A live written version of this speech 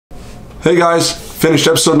Hey guys, finished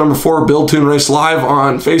episode number 4 Build Tune Race live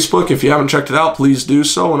on Facebook. If you haven't checked it out, please do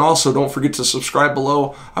so, and also don't forget to subscribe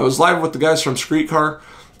below. I was live with the guys from Skreetcar.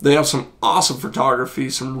 They have some awesome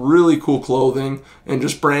photography, some really cool clothing, and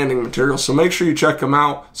just branding material, so make sure you check them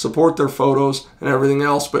out, support their photos and everything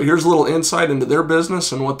else. But here's a little insight into their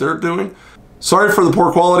business and what they're doing. Sorry for the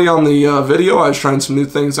poor quality on the video. I was trying some new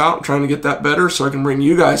things out, trying to get that better so I can bring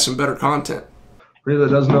you guys some better content. For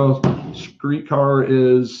anybody that doesn't know, Skreetcar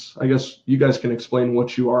is, I guess you guys can explain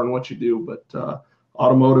what you are and what you do, but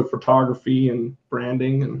automotive photography and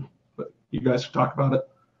branding, but you guys can talk about it.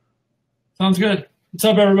 Sounds good. What's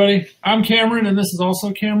up, everybody? I'm Cameron, and this is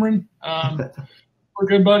also Cameron. We're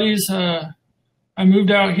good buddies. I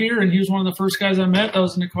moved out here, and he was one of the first guys I met that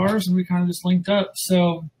was into cars, and we kind of just linked up.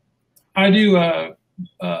 So I do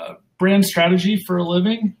brand strategy for a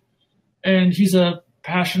living, and he's a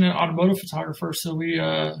passionate automotive photographer. So we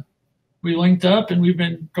linked up, and we've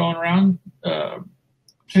been going around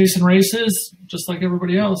chasing races just like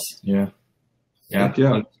everybody else. Yeah.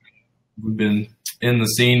 We've been in the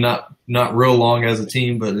scene not real long as a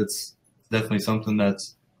team, but it's definitely something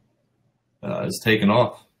that's is taken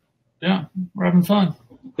off. Yeah, we're having fun.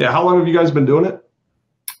 Yeah, how long have you guys been doing it?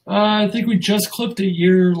 I think we just clipped a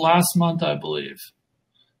year last month, I believe.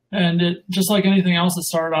 And it, just like anything else, it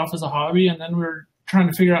started off as a hobby, and then we were trying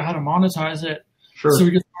to figure out how to monetize it. Sure. So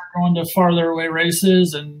we could start going to farther away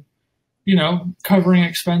races and, you know, covering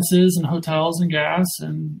expenses and hotels and gas,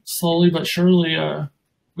 and slowly but surely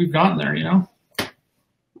we've gotten there, you know?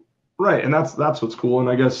 Right, and that's what's cool. And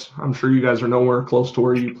I guess I'm sure you guys are nowhere close to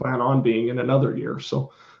where you plan on being in another year.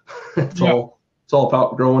 So it's all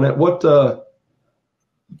about growing it. What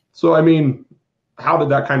so I mean, how did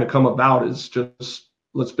that kind of come about? Is just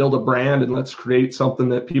let's build a brand and let's create something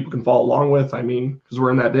that people can follow along with? I mean, because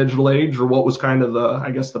we're in that digital age, or what was kind of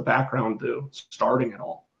the background to starting it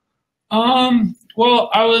all? Well,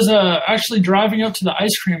 I was actually driving up to the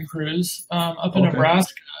ice cream cruise up in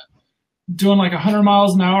Nebraska, doing like 100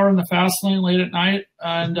 miles an hour in the fast lane late at night.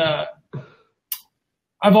 And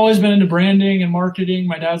I've always been into branding and marketing.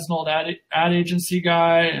 My dad's an old ad agency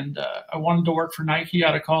guy, and I wanted to work for Nike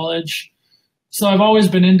out of college. So I've always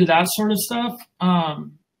been into that sort of stuff.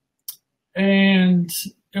 And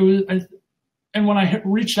when I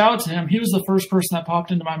reached out to him, he was the first person that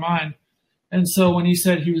popped into my mind. And so when he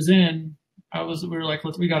said he was in, we were like,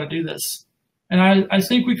 we got to do this. And I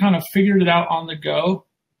think we kind of figured it out on the go.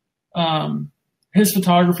 His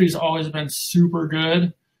photography has always been super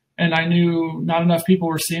good, and I knew not enough people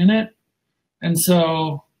were seeing it. And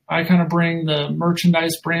so I kind of bring the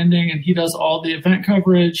merchandise branding, and he does all the event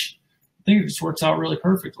coverage. I think it just works out really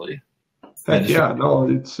perfectly. Heck yeah, no,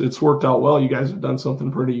 it's worked out well. You guys have done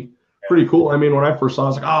something pretty cool. I mean, when I first saw it, I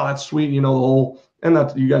was like, oh, that's sweet. You know, the whole, and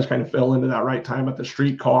that you guys kind of fell into that right time at the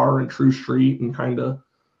street car and True Street, and kind of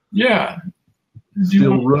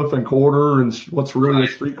steel roof and quarter and what's really a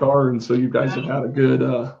street car. And so you guys have had a good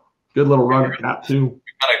little run at that too. We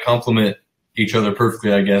kind of complement each other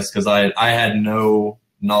perfectly, I guess, because I had no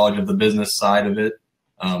knowledge of the business side of it.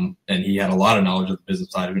 And he had a lot of knowledge of the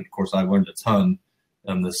business side of it. Of course, I learned a ton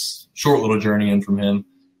on this short little journey in from him.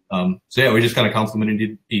 So yeah, we just kind of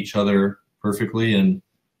complemented each other perfectly, and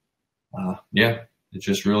it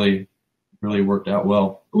just really worked out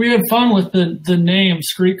well. We had fun with the name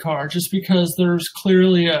Skreetcar, just because there's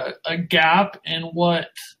clearly a gap in what,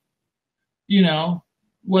 you know,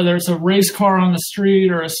 whether it's a race car on the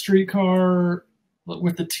street or a street car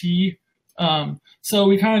with the T. So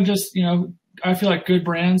we kind of just, you know, I feel like good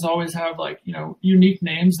brands always have, like, you know, unique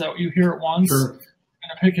names that you hear it once, sure,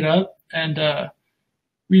 and pick it up. And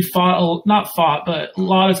we not fought, but a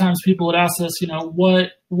lot of times people would ask us, you know,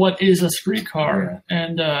 what is a street car? Yeah.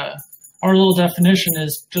 And our little definition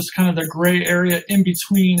is just kind of the gray area in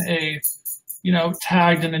between a, you know,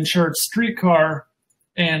 tagged and insured street car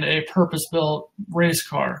and a purpose-built race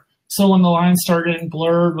car. So when the lines start getting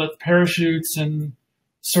blurred with parachutes and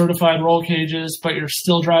certified roll cages, but you're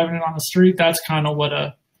still driving it on the street, that's kind of what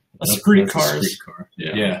a street car is.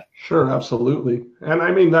 Yeah. Sure, absolutely. And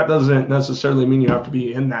I mean, that doesn't necessarily mean you have to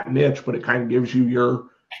be in that niche, but it kind of gives you your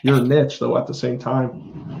niche, though, at the same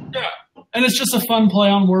time. Yeah. And it's just a fun play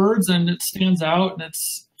on words, and it stands out, and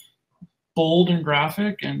it's bold and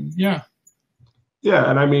graphic, and yeah. Yeah,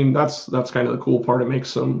 and I mean, that's kind of the cool part. It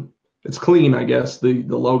makes it's clean, I guess. The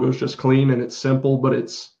logo's just clean, and it's simple, but it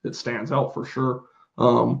stands out for sure.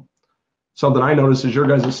 Something I noticed is your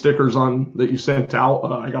guys' stickers that you sent out.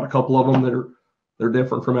 I got a couple of them that they're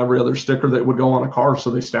different from every other sticker that would go on a car,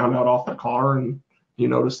 so they stand out off the car, and you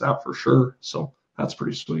notice that for sure. So that's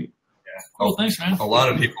pretty sweet. Yeah. Oh, thanks, man. A lot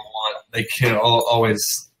of people they can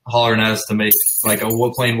always hollering at us to make like a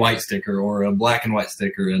plain white sticker or a black and white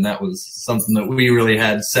sticker, and that was something that we really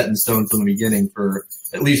had set in stone from the beginning. For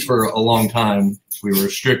at least for a long time, we were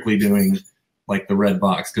strictly doing like the red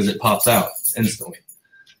box because it pops out instantly.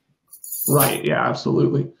 Right. Yeah,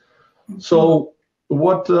 absolutely. So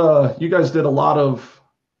what, you guys did a lot of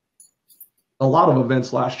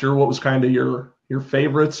events last year. What was kind of your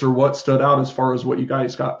favorites, or what stood out as far as what you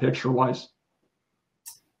guys got picture wise?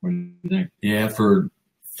 What do you think? Yeah, for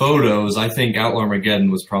photos, I think Outlaw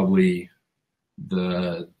Armageddon was probably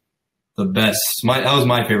the best. That was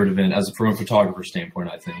my favorite event from a photographer standpoint,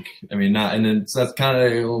 I think. I mean, that's kind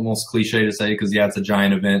of almost cliche to say because, yeah, it's a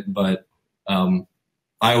giant event, but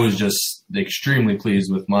I was just extremely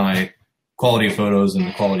pleased with my quality of photos and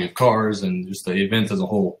the quality of cars and just the event as a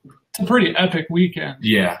whole. It's a pretty epic weekend.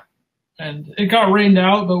 Yeah. And it got rained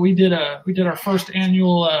out, but we did our first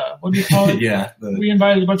annual, what do you call it? Yeah. We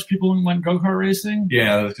invited a bunch of people and went go-kart racing.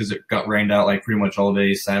 Yeah, because it got rained out like pretty much all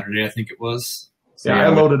day Saturday, I think it was. So, yeah, I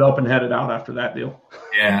loaded up and headed out after that deal.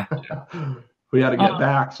 Yeah. We had to get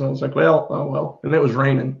back, so I was like, well, oh well. And it was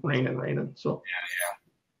raining. So yeah.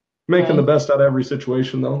 Making the best out of every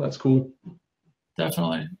situation, though. That's cool.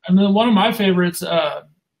 Definitely. And then one of my favorites, I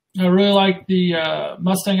really liked the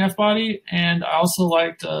Mustang F-Body, and I also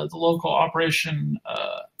liked the local Operation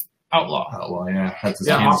Outlaw. Outlaw, yeah.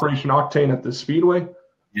 Operation Octane at the Speedway.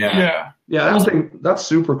 Yeah. Yeah, that's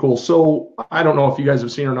super cool. So I don't know if you guys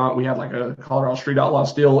have seen or not. We had like a Colorado Street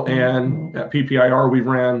Outlaws deal, and at PPIR we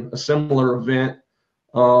ran a similar event,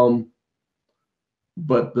 but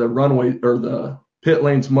the runway or the pit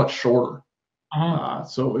lane's much shorter.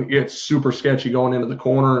 So it gets super sketchy going into the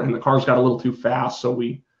corner, and the cars got a little too fast. So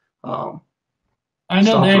we I know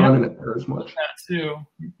stopped they running it there as much. That too,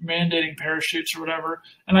 mandating parachutes or whatever.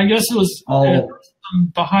 And I guess it was some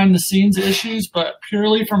behind the scenes issues, but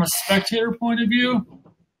purely from a spectator point of view,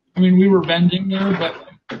 I mean, we were bending there, but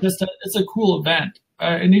it's a cool event.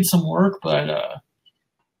 It needs some work, but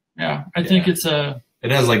I think it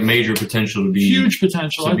has like major potential to be huge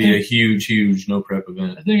potential. To be a huge no prep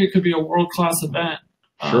event. I think it could be a world-class event.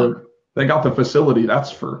 Sure. They got the facility,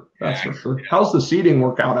 that's for sure. Yeah. How's the seating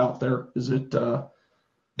work out there? Is it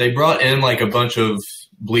they brought in like a bunch of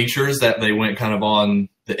bleachers that they went kind of on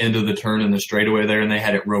the end of the turn in the straightaway there, and they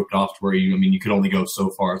had it roped off to where you could only go so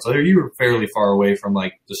far. So you were fairly far away from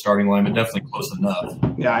like the starting line, but definitely close enough.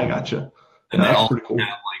 Yeah, I gotcha. And they also had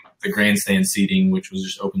like the grandstand seating, which was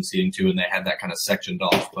just open seating too, and they had that kind of sectioned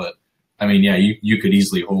off. But I mean, yeah, you could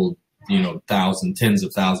easily hold, tens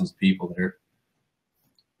of thousands of people there.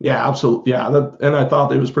 Yeah, absolutely. Yeah, and I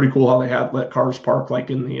thought it was pretty cool how they had let cars park like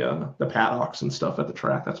in the paddocks and stuff at the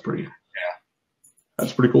track. That's pretty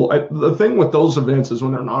cool. The thing with those events is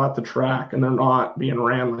when they're not at the track and they're not being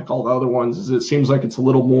ran like all the other ones, is it seems like it's a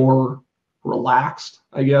little more relaxed.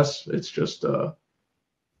 I guess it's just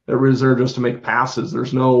everybody's there just to make passes.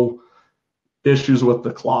 There's no issues with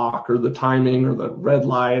the clock or the timing or the red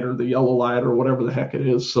light or the yellow light or whatever the heck it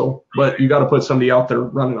is. So, but you got to put somebody out there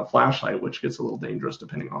running a flashlight, which gets a little dangerous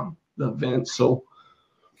depending on the event. So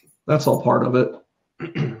that's all part of it.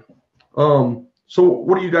 So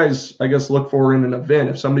what do you guys, I guess, look for in an event?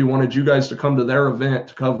 If somebody wanted you guys to come to their event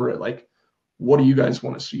to cover it, like, what do you guys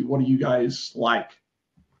want to see? What do you guys like?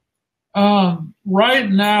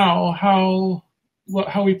 Right now, how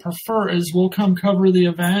we prefer is we'll come cover the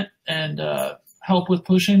event and help with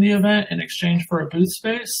pushing the event in exchange for a booth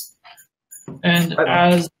space. And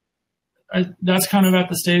that's kind of at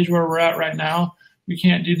the stage where we're at right now. We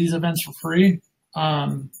can't do these events for free.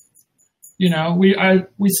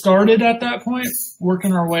 We started at that point,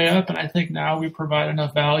 working our way up, and I think now we provide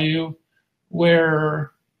enough value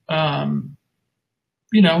where we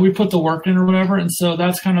put the work in or whatever. And so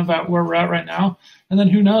that's kind of at where we're at right now. And then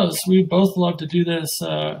who knows? We both love to do this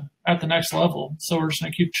at the next level. So we're just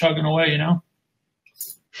going to keep chugging away,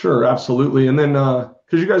 Sure, absolutely. And then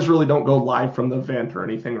because you guys really don't go live from the event or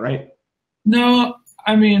anything, right? No,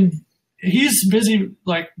 I mean, he's busy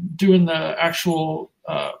like doing the actual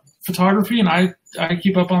photography, and I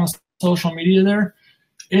keep up on social media there.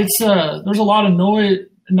 It's there's a lot of noise.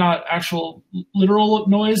 Not actual literal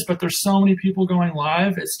noise, but there's so many people going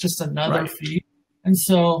live. It's just another feed. And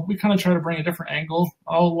so we kind of try to bring a different angle.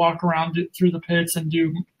 I'll walk around through the pits and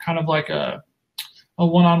do kind of like a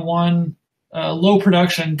one-on-one, low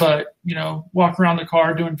production, but, walk around the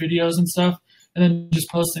car doing videos and stuff, and then just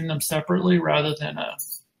posting them separately rather than a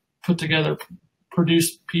put together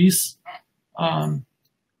produced piece. What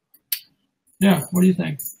do you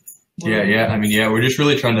think? I mean, we're just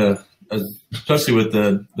really trying to, especially with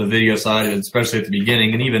the video side, especially at the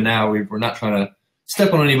beginning, and even now, we're not trying to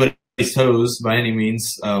step on anybody's toes by any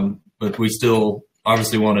means, but we still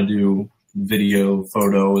obviously want to do video,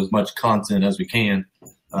 photo, as much content as we can.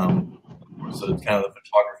 So it's kind of the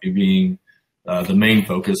photography being the main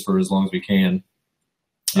focus for as long as we can.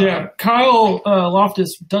 Yeah, Kyle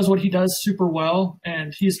Loftus does what he does super well,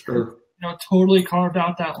 and he's totally carved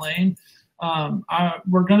out that lane.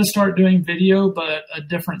 We're going to start doing video, but a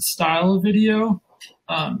different style of video.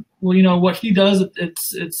 What he does,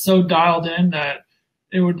 it's so dialed in that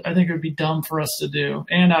I think it would be dumb for us to do,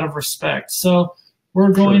 and out of respect. So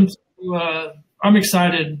we're going to. I'm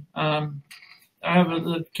excited. I have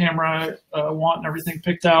the camera I want and everything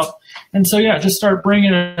picked out, and so just start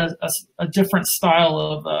bringing a different style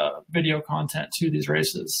of video content to these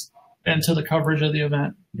races and to the coverage of the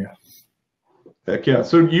event. Yeah. Heck yeah.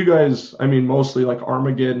 So you guys, I mean, mostly like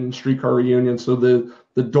Armageddon, Streetcar Reunion, so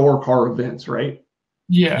the door car events, right?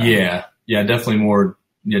 Yeah. Yeah, definitely more,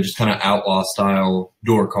 just kind of outlaw style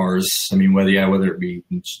door cars. I mean, whether it be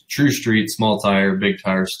true street, small tire, big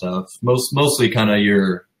tire stuff, mostly kind of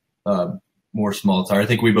your more small tire. I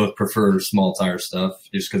think we both prefer small tire stuff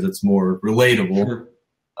just because it's more relatable. Sure.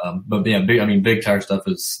 But yeah, big tire stuff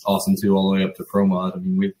is awesome too, all the way up to Pro Mod. I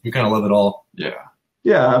mean, we kind of love it all. Yeah.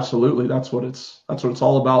 Yeah, absolutely. That's what it's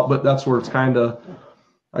all about. But that's where it's kind of,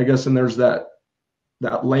 I guess, and there's that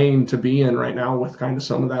lane to be in right now with kind of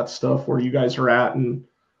some of that stuff where you guys are at, and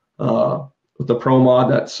with the Pro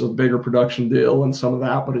Mod, that's a bigger production deal and some of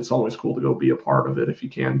that. But it's always cool to go be a part of it if you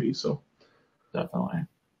can be. So definitely.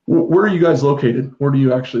 Where are you guys located? Where do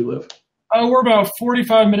you actually live? We're about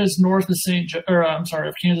 45 minutes north of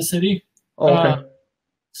of Kansas City. Oh, okay.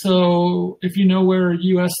 So if you know where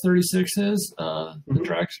US 36 is, the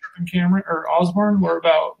drag strip in Cameron or Osborne, we're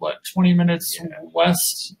about 20 minutes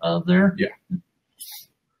west of there. Yeah.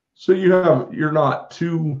 So you're not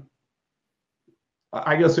too.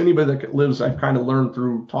 I guess anybody that lives, I've kind of learned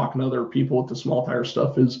through talking to other people with the small tire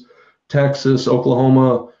stuff, is Texas,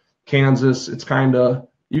 Oklahoma, Kansas. It's kind of,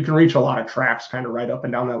 you can reach a lot of tracks kind of right up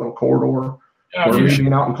and down that little corridor. Or maybe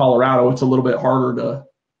out in Colorado, it's a little bit harder to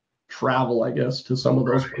travel, I guess, to some of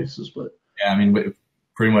those places. But yeah, I mean,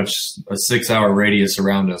 pretty much a 6-hour radius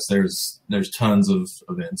around us. There's tons of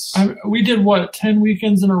events. We did 10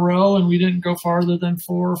 weekends in a row, and we didn't go farther than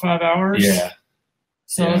 4 or 5 hours. Yeah.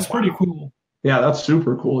 So it's pretty cool. Yeah, that's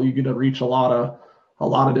super cool. You get to reach a lot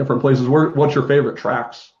of different places. What's your favorite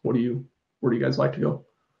tracks? Where do you guys like to go?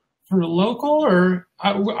 For local, or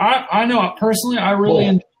I know personally, I really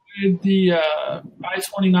enjoyed the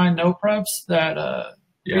I-29 no preps that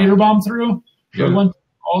Gator bombed through. Sure. We went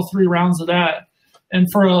all 3 rounds of that, and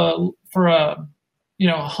for a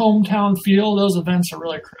hometown feel, those events are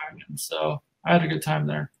really cracking. So I had a good time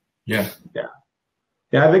there. Yeah.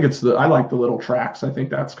 I think I like the little tracks. I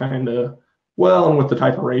think that's kind of, and with the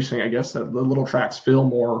type of racing, I guess that the little tracks feel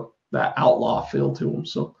more that outlaw feel to them.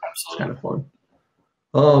 So it's kind of fun.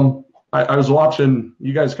 I was watching,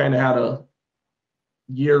 you guys kind of had a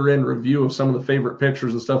year-end review of some of the favorite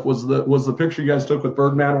pictures and stuff. Was the picture you guys took with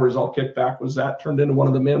Birdman where he's all kicked back, was that turned into one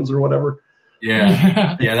of the memes or whatever?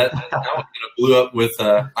 Yeah. That one kind of blew up with,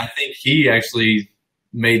 I think he actually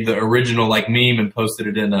made the original meme and posted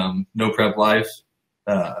it in No Prep Life.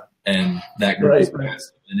 And that group was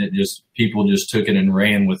massive. And people just took it and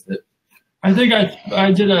ran with it. I think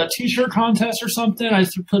I did a t-shirt contest or something. I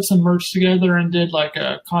put some merch together and did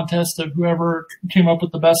a contest of whoever came up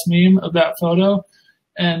with the best meme of that photo.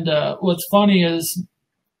 And what's funny is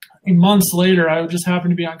months later, I just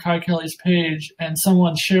happened to be on Kai Kelly's page, and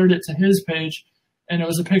someone shared it to his page, and it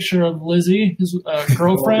was a picture of Lizzie, his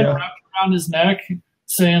girlfriend, wrapped around his neck,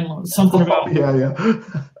 saying something about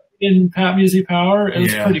in Pat Music Power. It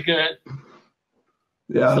was pretty good.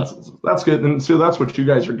 Yeah, that's good. And so that's what you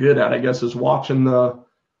guys are good at, I guess, is watching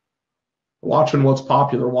what's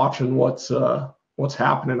popular, watching what's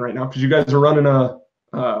happening right now. Because you guys are running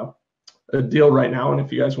a deal right now, and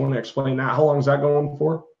if you guys want to explain that, how long is that going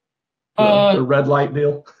for? The red light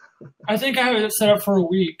deal. I think I have it set up for a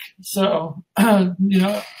week. So a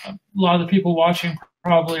lot of the people watching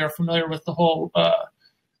probably are familiar with the whole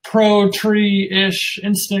pro tree-ish,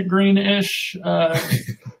 instant green-ish.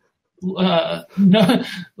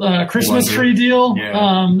 Christmas tree deal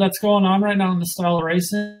that's going on right now in the style of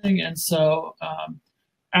racing. And so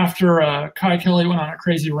after Kai Kelly went on a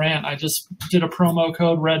crazy rant, I just did a promo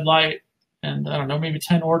code red light, and I don't know, maybe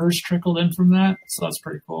 10 orders trickled in from that. So that's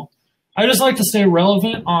pretty cool. I just like to stay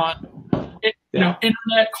relevant on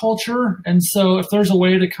internet culture. And so if there's a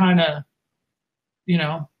way to kind of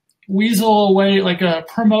weasel away a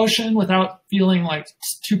promotion without feeling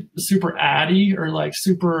super addy or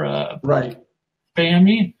super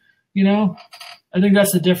spammy, I think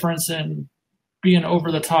that's the difference in being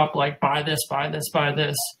over the top, buy this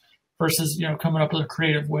versus, you know, coming up with a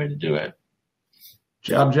creative way to do it.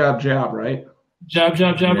 Jab, jab, jab, right? Jab,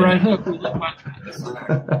 jab, jab, Yeah. right hook.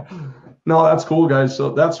 No, that's cool, guys.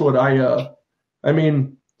 So that's what I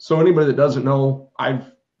mean, so anybody that doesn't know,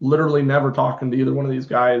 I've literally never talked to either one of these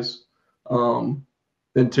guys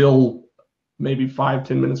until maybe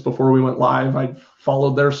 5-10 minutes before we went live. I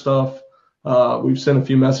followed their stuff. We've sent a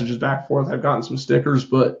few messages back and forth. I've gotten some stickers,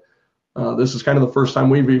 but this is kind of the first time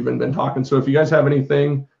we've even been talking. So if you guys have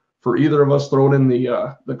anything for either of us, throw it in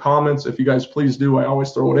the comments. If you guys please do, I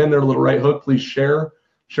always throw it in there, a little right hook. Please share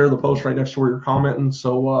the post right next to where you're commenting,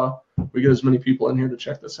 so we get as many people in here to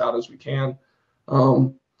check this out as we can.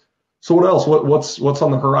 So what else? What's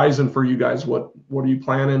on the horizon for you guys? What are you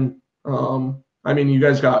planning? I mean, you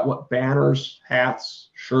guys got what, banners, hats,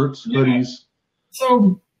 shirts, hoodies?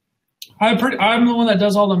 So I'm the one that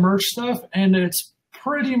does all the merch stuff, and it's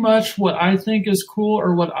pretty much what I think is cool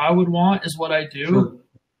or what I would want is what I do. Sure.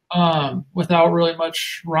 Without really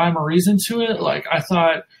much rhyme or reason to it. Like, I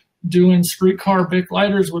thought doing Skreetcar Bic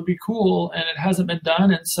lighters would be cool, and it hasn't been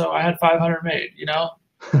done, and so I had 500 made, you know?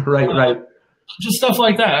 Right. Just stuff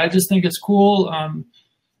like that. I just think it's cool.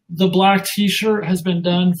 The black t-shirt has been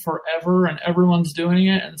done forever, and everyone's doing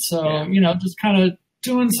it, and so, you know, just kind of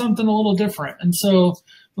doing something a little different. And so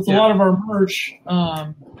with a lot of our merch,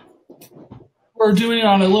 we're doing it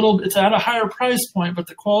on it's at a higher price point, but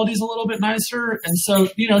the quality is a little bit nicer. And so,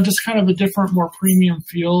 you know, just kind of a different, more premium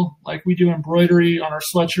feel. Like, we do embroidery on our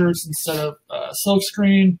sweatshirts instead of silk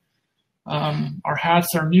screen. Our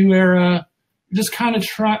hats are new era. Just kind of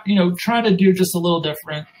try to do just a little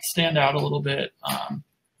different, stand out a little bit.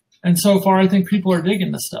 And so far, I think people are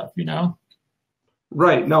digging this stuff, you know?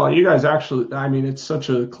 Right. No, you guys actually, I mean, it's such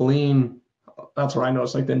a clean, that's what I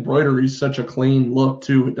noticed. Like, the embroidery is such a clean look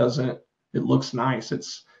too. It looks nice.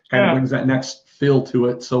 It's kind of brings that next feel to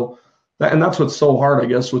it. So that's what's so hard, I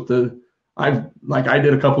guess, with I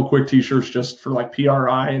did a couple quick t-shirts just for like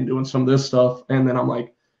PRI and doing some of this stuff. And then I'm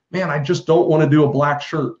like, man, I just don't want to do a black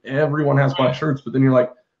shirt. Everyone has black shirts, but then you're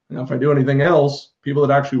like, you know, if I do anything else, people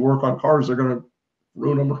that actually work on cars are going to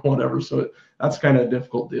ruin them or whatever. So that's kind of a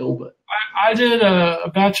difficult deal. But I did a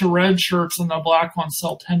batch of red shirts, and the black ones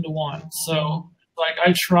sell 10 to 1. So, like,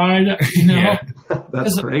 I tried, you know.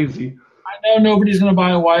 That's crazy. I know nobody's going to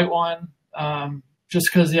buy a white one, just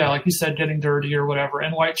because, like you said, getting dirty or whatever.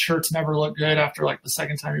 And white shirts never look good after, like, the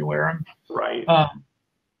second time you wear them. Right.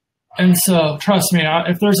 And so, trust me,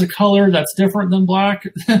 if there's a color that's different than black,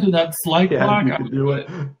 that's like black, you could do it.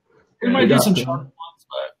 We might do some sharp ones,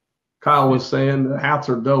 but Kyle was saying the hats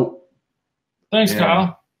are dope. Thanks,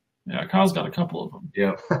 Kyle. Yeah, Kyle's got a couple of them.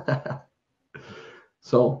 Yeah.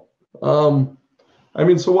 So, I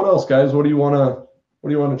mean, so what else, guys? What do you want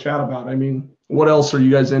to chat about? I mean, what else are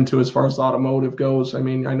you guys into as far as automotive goes? I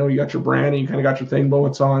mean, I know you got your brand and you kind of got your thing, but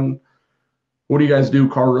what do you guys do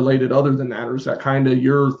car related other than that? Or is that kind of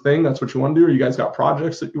your thing? That's what you want to do? Or you guys got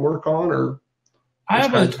projects that you work on? Or I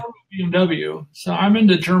have a turbo BMW, so I'm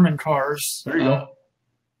into German cars. There you go.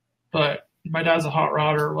 But my dad's a hot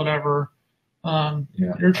rodder or whatever.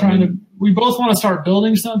 We both want to start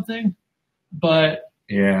building something, but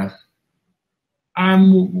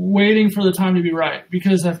I'm waiting for the time to be right,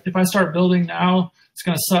 because if I start building now, it's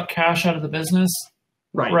going to suck cash out of the business,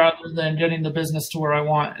 right, rather than getting the business to where I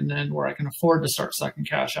want and then where I can afford to start sucking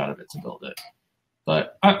cash out of it to build it.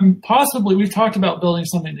 But possibly we've talked about building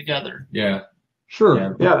something together. Yeah.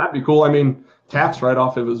 Sure. Yeah, that'd be cool. I mean, tax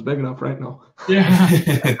write-off if it was big enough right now. Yeah.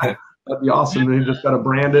 That'd be awesome. Then you just got to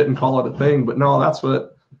brand it and call it a thing. But no,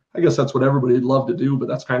 I guess that's what everybody'd love to do, but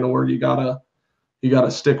that's kind of where you gotta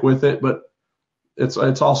stick with it. But it's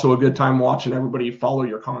also a good time watching everybody follow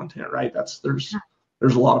your content, right? There's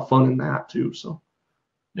a lot of fun in that too. So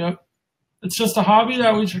yep. It's just a hobby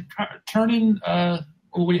that we should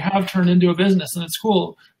we have turned into a business, and it's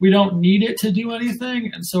cool. We don't need it to do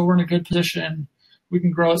anything, and so we're in a good position. We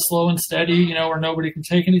can grow it slow and steady, you know, where nobody can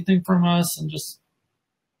take anything from us, and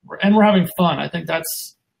we're having fun. I think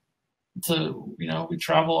we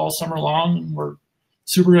travel all summer long, and we're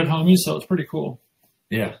super good homies, so it's pretty cool.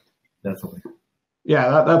 Yeah, definitely.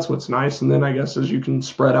 Yeah, that's what's nice. And then I guess as you can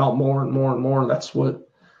spread out more and more and more,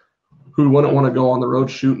 who wouldn't want to go on the road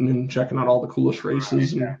shooting and checking out all the coolest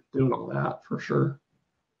races and doing all that for sure.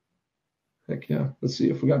 Heck yeah. Let's see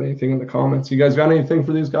if we got anything in the comments. You guys got anything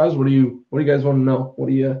for these guys? What do you guys want to know?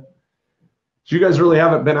 So you guys really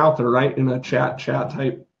haven't been out there, right? In a chat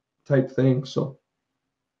type thing. So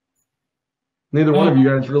neither one of you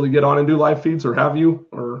guys really get on and do live feeds, or have you?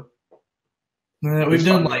 Or I've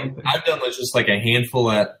done just like a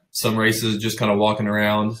handful at some races, just kind of walking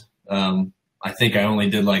around. I think I only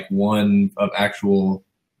did like one of actual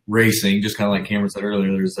racing, just kind of like Cameron said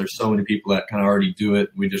earlier, there's so many people that kind of already do it.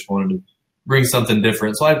 We just wanted to bring something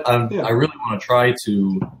different. So I really want to try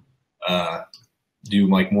to do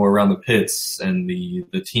like more around the pits and the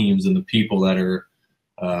teams and the people that are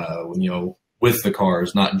with the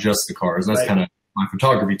cars, not just the cars. That's kind of my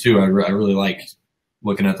photography too. I really like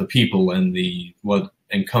looking at the people and what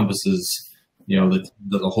encompasses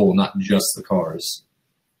the whole, not just the cars.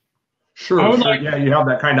 Sure. Yeah, you have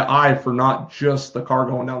that kind of eye for not just the car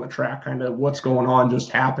going down the track, kind of what's going on,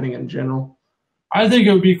 just happening in general. I think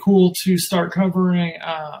it would be cool to start covering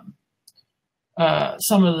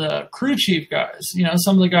some of the crew chief guys.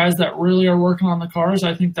 Some of the guys that really are working on the cars.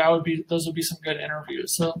 I think those would be some good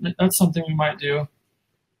interviews. So that's something we might do.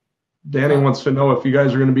 Danny wants to know if you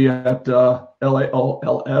guys are going to be at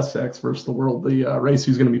LSX versus the World, the race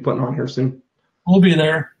he's going to be putting on here soon. We'll be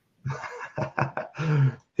there.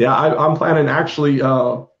 Yeah, I'm planning actually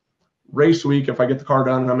race week, if I get the car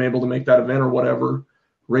done and I'm able to make that event or whatever.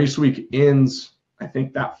 Race week ends, I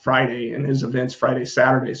think, that Friday, and his event's Friday,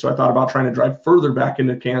 Saturday. So I thought about trying to drive further back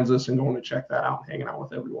into Kansas and going to check that out and hanging out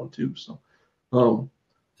with everyone too. So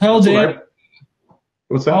tell Danny.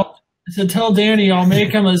 What's that? I said, tell Danny I'll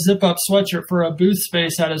make him a zip-up sweatshirt for a booth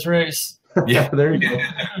space at his race. Yeah, there you go.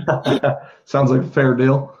 Sounds like a fair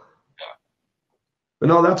deal. But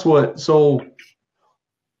no, that's so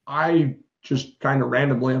I just kind of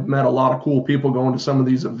randomly have met a lot of cool people going to some of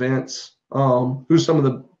these events. Who's some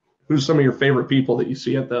of your favorite people that you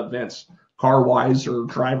see at the events, car wise or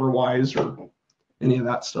driver wise or any of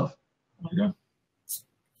that stuff? Okay.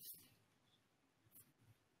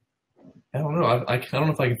 I don't know. I don't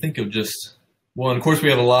know if I can think of just one. Of course, we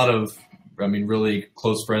have a lot of, really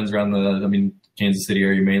close friends around the, Kansas City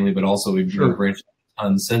area mainly, but also we've branched a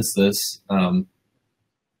ton since this.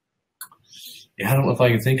 I don't know if I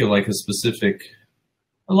can think of like a specific.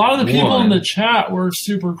 A lot of the people in the chat were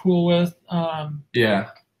super cool with. Yeah.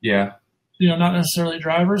 Not necessarily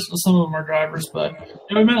drivers. Some of them are drivers, but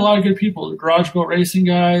we met a lot of good people. The Garage Built Racing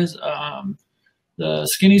guys, the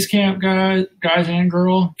Skinny's Camp guys and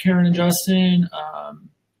girl, Karen and Justin.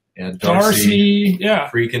 Darcy. Yeah.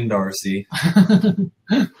 Freaking Darcy.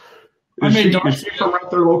 Is she from right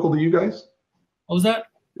there local to you guys? What was that?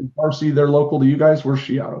 Is Darcy there local to you guys? Where's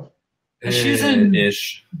she out of? She's in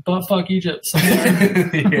ish buttfuck Egypt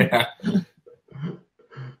somewhere. Yeah.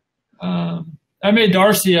 I made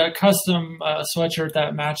Darcy a custom sweatshirt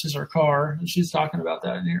that matches her car, and she's talking about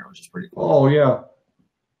that in here, which is pretty cool. Oh yeah.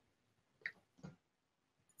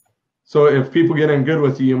 So if people get in good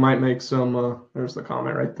with you might make some. There's the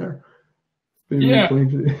comment right there. Yeah,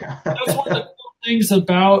 that's one of the cool things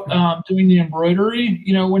about doing the embroidery.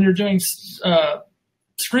 When you're doing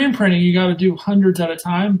screen printing, you got to do hundreds at a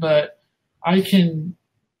time, but I do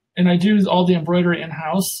all the embroidery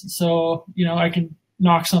in-house, so I can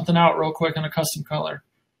knock something out real quick in a custom color.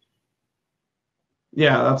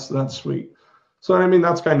 Yeah, that's sweet. So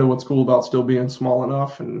that's kind of what's cool about still being small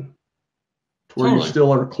enough and to where you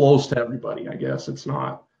still are close to everybody. I guess it's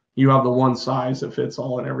not you have the one size that fits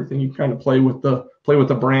all and everything. You kind of play with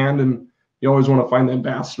the brand, and you always want to find the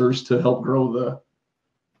ambassadors to help grow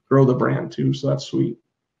the brand too. So that's sweet.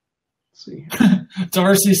 Let's see.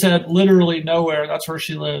 Darcy said literally nowhere. That's where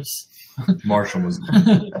she lives. Marshall, wherever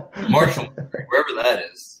that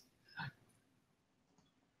is.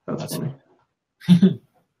 That's funny.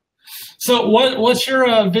 So what's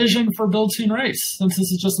your vision for Build Tune Race, since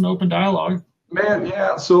this is just an open dialogue? Man,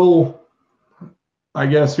 yeah. So I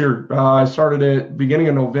guess I started at beginning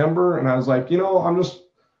of November, and I was like, I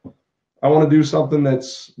want to do something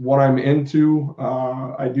that's what I'm into.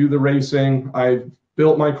 I do the racing. I've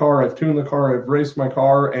built my car. I've tuned the car. I've raced my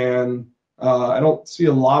car, and I don't see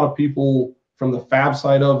a lot of people from the fab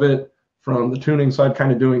side of it, from the tuning side,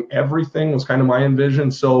 kind of doing everything was kind of my envision.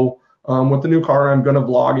 So with the new car, I'm going to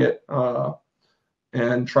vlog it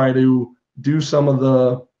and try to do some of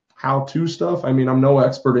the how-to stuff. I'm no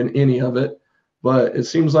expert in any of it, but it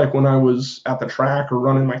seems like when I was at the track or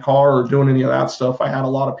running my car or doing any of that stuff, I had a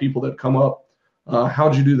lot of people that come up,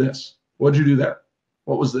 how'd you do this? What'd you do there?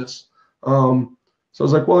 What was this? So I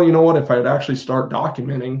was like, well, you know what? If I'd actually start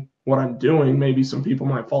documenting what I'm doing, maybe some people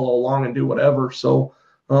might follow along and do whatever. So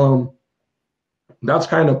that's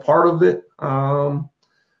kind of part of it.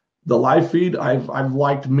 The live feed, I've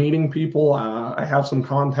liked meeting people. I have some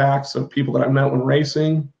contacts of people that I met when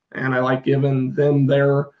racing, and I like giving them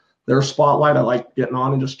their spotlight. I like getting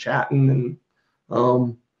on and just chatting. And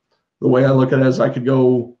the way I look at it is I could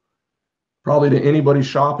go probably to anybody's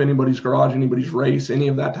shop, anybody's garage, anybody's race, any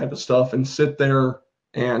of that type of stuff, and sit there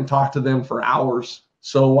and talk to them for hours.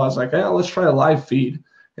 So I was like, let's try a live feed.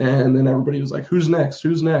 And then everybody was like, who's next?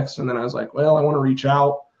 Who's next? And then I was like, well, I want to reach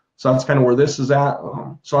out. So that's kind of where this is at.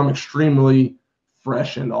 So I'm extremely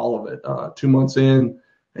fresh into all of it. 2 months in,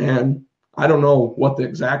 and I don't know what the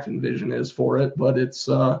exact envision is for it, but it's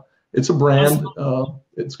a brand.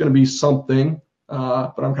 It's going to be something,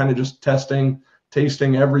 but I'm kind of just tasting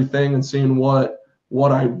everything and seeing what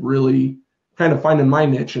I really kind of find in my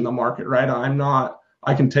niche in the market, right?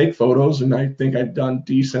 I can take photos, and I think I've done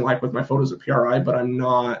decent, like with my photos at PRI, but I'm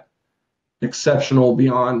not exceptional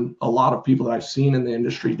beyond a lot of people that I've seen in the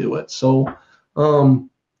industry do it. So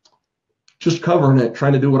just covering it,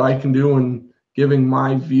 trying to do what I can do and giving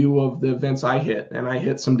my view of the events I hit. And I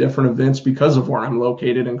hit some different events because of where I'm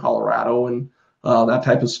located in Colorado and that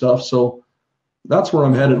type of stuff. So that's where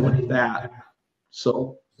I'm headed with that.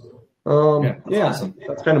 So awesome.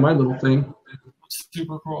 That's kind of my little thing.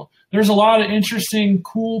 Super cool. There's a lot of interesting,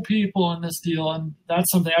 cool people in this deal, and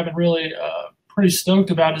that's something I've been really pretty stoked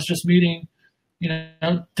about, is just meeting,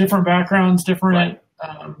 different backgrounds, different,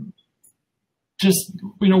 just,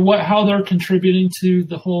 how they're contributing to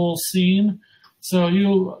the whole scene. So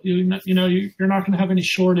you're not going to have any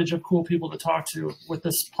shortage of cool people to talk to with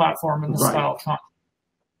this platform and this style of content.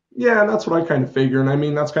 Yeah, and that's what I kind of figure. And I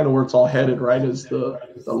mean, that's kind of where it's all headed, right? Is the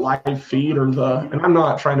live feed and I'm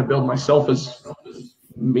not trying to build myself as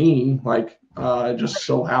me. Like, I just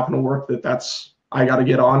so happen to work I got to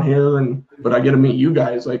get on here but I get to meet you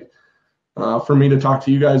guys. Like, for me to talk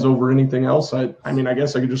to you guys over anything else, I mean, I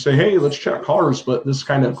guess I could just say, hey, let's check cars, but this is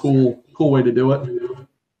kind of a cool way to do it.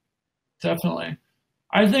 Definitely.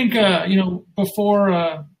 I think, before,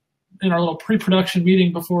 in our little pre-production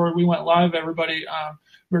meeting before we went live, everybody,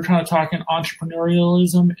 we were kind of talking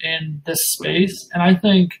entrepreneurialism in this space. And I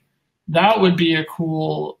think that would be a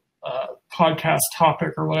cool podcast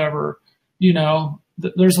topic or whatever.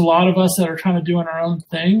 There's a lot of us that are kind of doing our own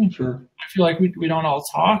thing. Sure. I feel like we don't all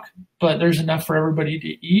talk, but there's enough for everybody to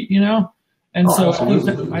eat, And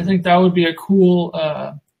I think that would be a cool,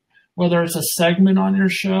 whether it's a segment on your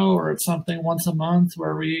show or it's something once a month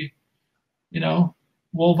where we,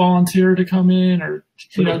 we'll volunteer to come in, or,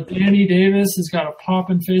 Danny Davis has got a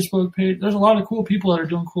poppin' Facebook page. There's a lot of cool people that are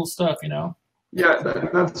doing cool stuff, Yeah,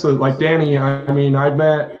 that's like Danny. I mean,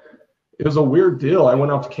 it was a weird deal. I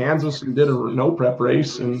went out to Kansas and did a no prep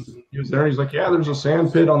race, and he was there. He's like, yeah, there's a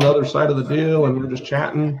sand pit on the other side of the deal, and we're just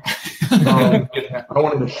chatting. I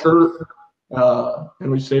wanted a shirt,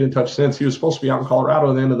 and we stayed in touch since. He was supposed to be out in Colorado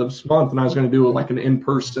at the end of this month, and I was going to do like an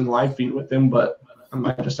in-person live feed with him, but I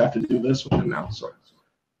might just have to do this with him now. So,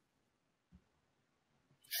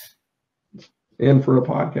 and for a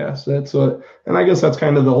podcast, and I guess that's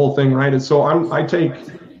kind of the whole thing, right? And so I take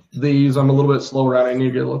these. I'm a little bit slower at it. I need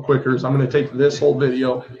to get a little quicker. So I'm going to take this whole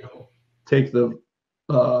video, take the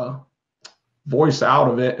voice out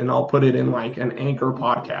of it, and I'll put it in like an Anchor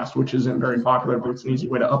podcast, which isn't very popular, but it's an easy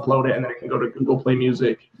way to upload it, and then it can go to Google Play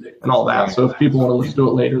Music and all that. So if people want to listen to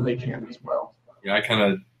it later, they can as well. Yeah, I kind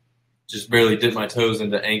of just barely dipped my toes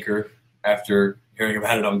into Anchor after hearing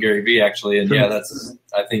about it on Gary Vee, actually. And yeah,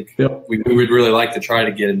 I think we would really like to try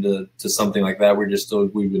to get into something like that. We've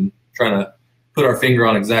been trying to put our finger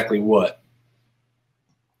on exactly what.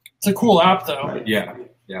 It's a cool app, though. Right. Yeah.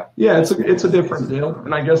 It's a different deal,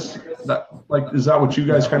 and I guess that, like, is that what you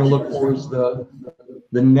guys kind of look for? Is the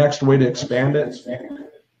next way to expand it?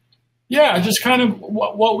 Yeah, just kind of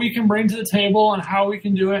what we can bring to the table and how we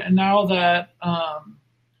can do it. And now that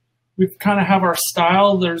we kind of have our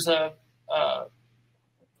style, there's a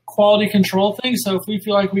quality control thing. So if we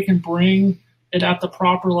feel like we can bring it at the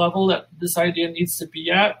proper level that this idea needs to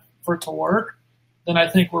be at for it to work, then I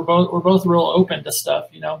think we're both real open to stuff.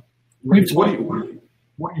 What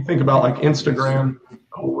do you think about like Instagram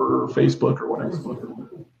over Facebook or whatever?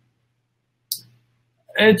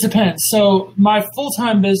 It depends. So my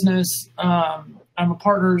full-time business, I'm a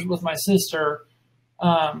partner with my sister.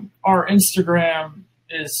 Our Instagram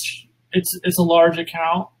it's a large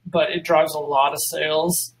account, but it drives a lot of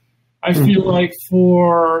sales. I feel like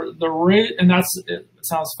for the rate, and it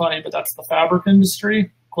sounds funny, but that's the fabric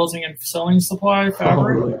industry, clothing and sewing supply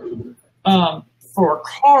fabric. For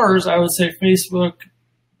cars, I would say Facebook.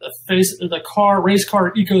 The race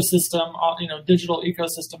car ecosystem, digital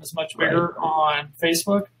ecosystem is much bigger on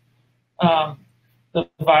Facebook. The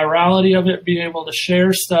virality of it, being able to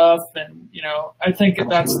share stuff, and I think it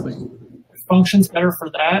functions better for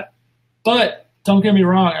that. But don't get me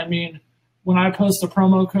wrong. I mean, when I post a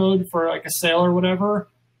promo code for like a sale or whatever,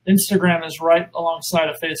 Instagram is right alongside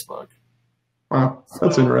of Facebook. Wow,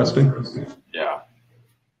 that's interesting. Yeah.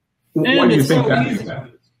 Why do you think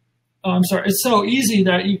that? Oh, I'm sorry. It's so easy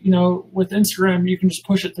that, with Instagram, you can just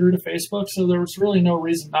push it through to Facebook. So there's really no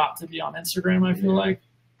reason not to be on Instagram, I feel like.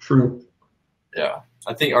 True. Yeah.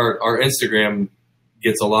 I think our Instagram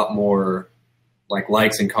gets a lot more like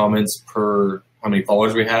likes and comments per how many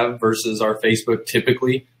followers we have versus our Facebook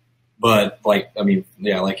typically. But like, I mean,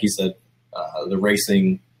 yeah, like he said, the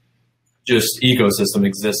racing just ecosystem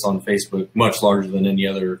exists on Facebook much larger than any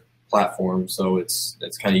other platform. So it's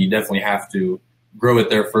kind of, you definitely have to grow it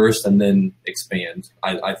there first and then expand,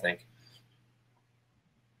 I think.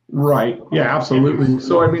 Right. Yeah, absolutely.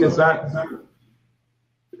 So, I mean, is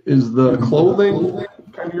the clothing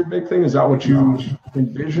kind of your big thing? Is that what you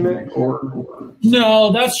envision it, or?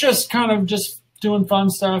 No, that's just kind of just doing fun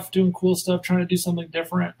stuff, doing cool stuff, trying to do something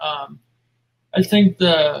different. I think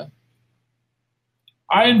I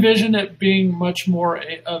envision it being much more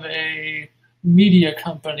of a media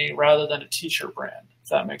company rather than a t-shirt brand, if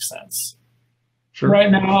that makes sense. Sure.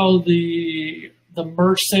 Right now, the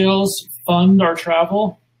merch sales fund our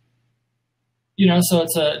travel. So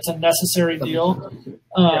it's a necessary deal.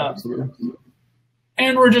 Absolutely.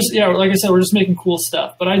 And we're just, like I said, we're just making cool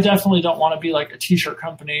stuff. But I definitely don't want to be like a t-shirt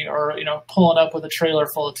company or, pulling up with a trailer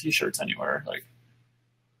full of t-shirts anywhere. Like,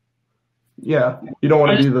 yeah, you don't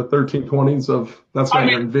want to be the 1320s of, that's not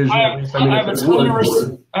your vision. I have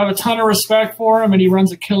a ton of respect for him, and he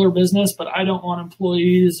runs a killer business, but I don't want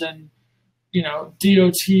employees and,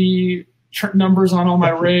 DOT numbers on all my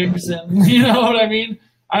rigs, and you know what I mean?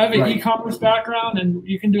 I have an e-commerce background, and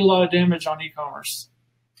you can do a lot of damage on e-commerce.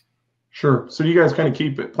 Sure. So you guys kind of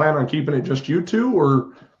plan on keeping it just you two,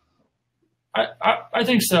 or? I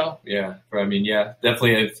think so. Yeah. I mean, yeah,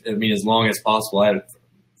 definitely. I mean, as long as possible.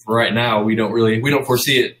 For right now, we don't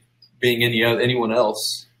foresee it being anyone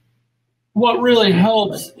else. What really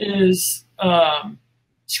helps is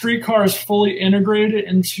Skreetcar is fully integrated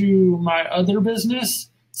into my other business.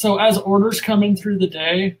 So as orders come in through the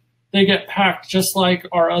day, they get packed just like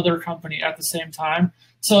our other company at the same time.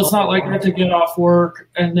 So it's not like I have to get off work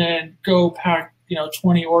and then go pack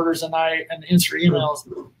 20 orders a night and answer emails.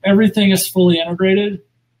 Everything is fully integrated,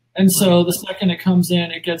 and so the second it comes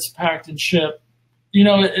in, it gets packed and shipped.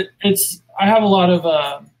 I have a lot of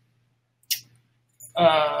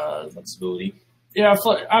flexibility. Yeah,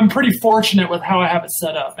 I'm pretty fortunate with how I have it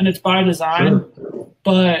set up, and it's by design,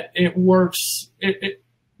 but it works.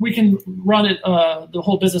 We can run it the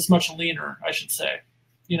whole business much leaner, I should say.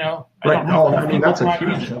 Right. I mean, that's a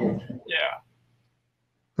huge help. Yeah.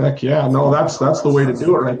 Heck yeah. No, that's the way to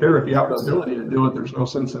do it right there. If you have the ability to do it, there's no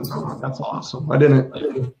sense in not. That's awesome.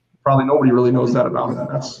 Probably nobody really knows that about it.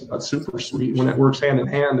 That's super sweet. When it works hand in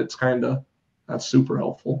hand, that's super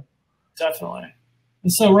helpful. Definitely.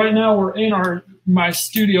 And so right now we're in my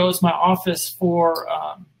studio is my office for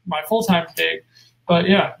my full-time gig. But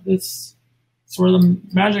yeah, it's where the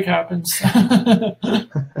magic happens.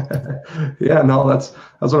 Yeah, no, that's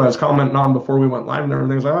what I was commenting on before we went live and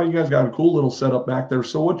everything. I was like, oh, you guys got a cool little setup back there.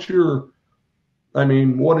 So what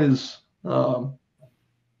is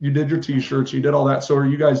you did your t-shirts, you did all that. So are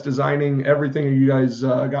you guys designing everything? Are you guys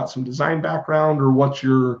got some design background, or of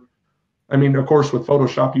course with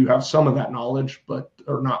Photoshop, you have some of that knowledge,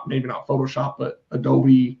 maybe not Photoshop, but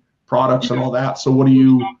Adobe products and all that. So what do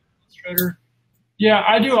you? Yeah,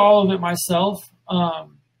 I do all of it myself.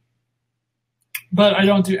 But I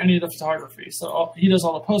don't do any of the photography. So he does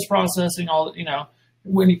all the post-processing,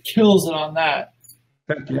 when he kills it on that.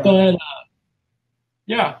 Yeah. But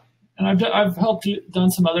yeah. And I've done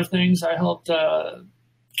some other things. I helped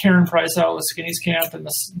Karen Price out with Skinny's Camp and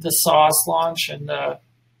the sauce launch, and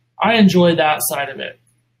I enjoy that side of it.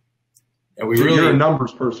 Yeah, you're a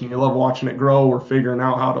numbers person. You love watching it grow or figuring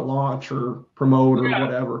out how to launch or promote or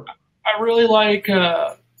whatever. I really like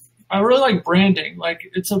branding.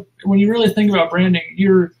 Like when you really think about branding,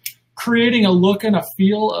 you're creating a look and a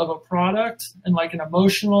feel of a product and like an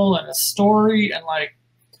emotional and a story, and like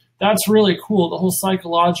that's really cool. The whole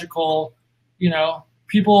psychological,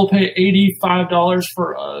 people will pay $85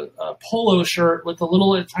 for a polo shirt with a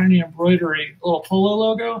little tiny embroidery, little polo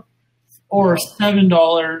logo, or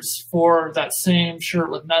 $7 for that same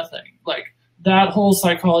shirt with nothing. Like that whole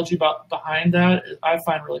psychology behind that, I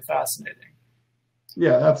find really fascinating.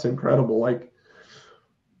 Yeah, that's incredible. Like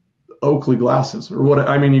Oakley glasses or what?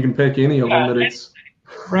 I mean, you can pick any of them. That it's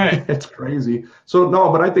right. It's crazy. So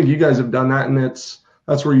no, but I think you guys have done that, and that's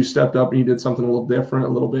where you stepped up and you did something a little different, a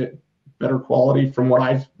little bit better quality from what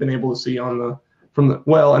I've been able to see and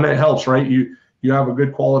it helps, right? You have a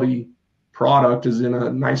good quality product is in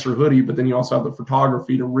a nicer hoodie, but then you also have the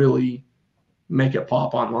photography to really make it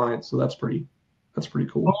pop online. So that's pretty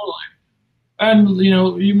cool. Totally. And,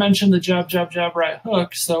 you mentioned the jab, right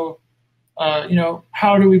hook. So,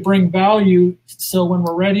 how do we bring value? So when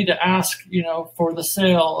we're ready to ask, for the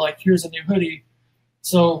sale, like here's a new hoodie.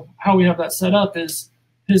 So how we have that set up is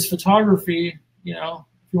his photography,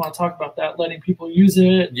 you want to talk about that, letting people use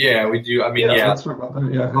it. Yeah, we do. I mean, let's talk about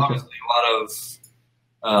that. Yeah, obviously a lot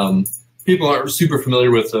of people aren't super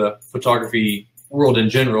familiar with the photography world in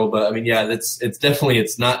general, but I mean, yeah, it's definitely,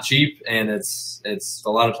 it's not cheap, and it's a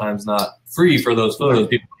lot of times not free for those photos.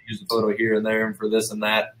 People use a photo here and there and for this and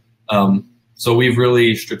that. So we've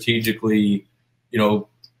really strategically,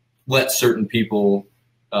 let certain people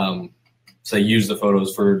say use the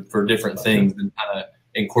photos for different things and kind of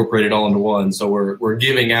incorporate it all into one. So we're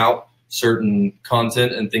giving out certain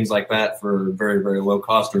content and things like that for very, very low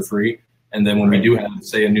cost or free. And then when we do have,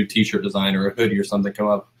 say, a new T-shirt design or a hoodie or something come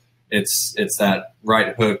up, it's that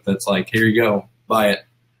right hook that's like, here you go, buy it.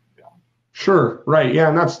 Sure, right, yeah,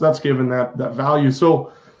 and that's given that value.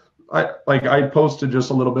 So I posted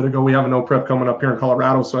just a little bit ago, we have a no prep coming up here in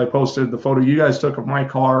Colorado, so I posted the photo you guys took of my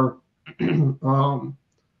car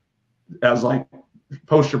as like,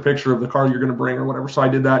 post your picture of the car you're going to bring or whatever. So I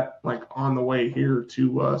did that like on the way here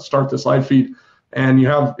to start this live feed, and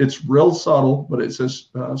it's real subtle, but it says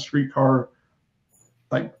Skreetcar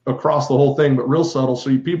like across the whole thing, but real subtle,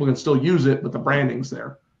 so people can still use it, but the branding's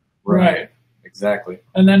there. Right. Exactly.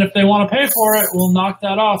 And then if they want to pay for it, we'll knock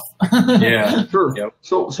that off. Yeah. Sure. Yep.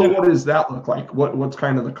 So what does that look like? What's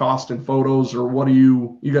kind of the cost in photos, or what do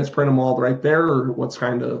you guys print them all right there, or what's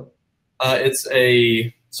kind of?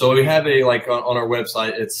 So we have on our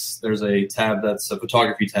website, there's a tab that's a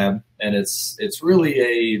photography tab, and it's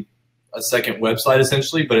really a second website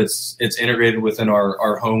essentially, but it's integrated within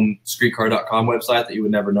our home Skreetcar.com website that you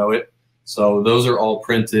would never know it. So those are all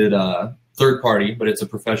printed third party, but it's a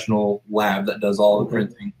professional lab that does all the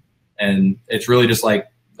printing. And it's really just like,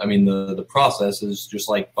 I mean, the process is just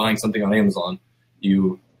like buying something on Amazon.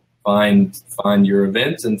 You find your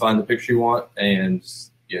event and find the picture you want, and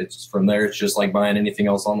it's from there. It's just like buying anything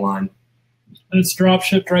else online. And it's drop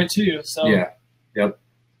shipped right to you. So yeah, yep.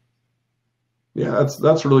 Yeah,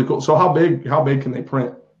 that's really cool. So how big can they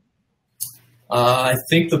print? I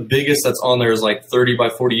think the biggest that's on there is like 30 by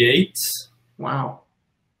 48. Wow.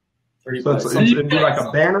 30 So it'd be like a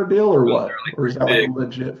banner deal or what? Or is that like a big.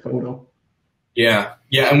 legit photo? Yeah,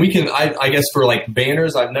 and we can. I guess for like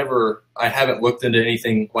banners, I haven't looked into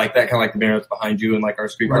anything like that. Kind of like the banner that's behind you and like our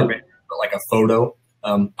Skreetcar banner, but like a photo.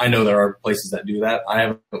 I know there are places that do that. I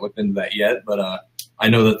haven't looked into that yet, but I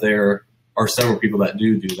know that there are several people that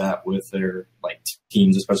do that with their like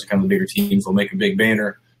teams, especially kind of the bigger teams. They'll make a big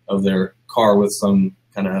banner of their car with some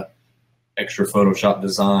kind of extra Photoshop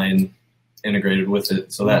design integrated with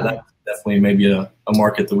it. So that definitely may be a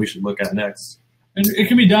market that we should look at next. And it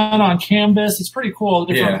can be done on canvas. It's pretty cool.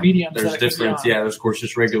 Different mediums. There's different. Yeah, there's of course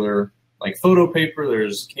just regular like photo paper.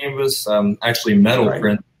 There's canvas. Actually metal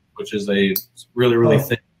print, which is a really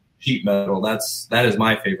thin sheet metal. That is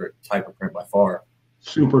my favorite type of print by far.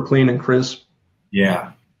 Super clean and crisp.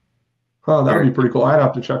 Yeah. Oh, that would be pretty cool. I'd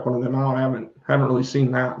have to check one of them out. I haven't really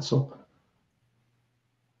seen that. So,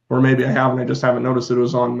 or maybe I haven't. I just haven't noticed it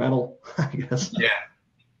was on metal. I guess. Yeah.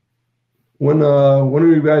 When will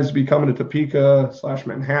you guys be coming to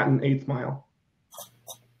Topeka/Manhattan 8th Mile?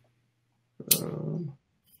 Topeka,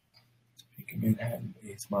 Manhattan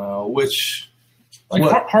 8th Mile, which like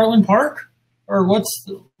Harlan Park, or what's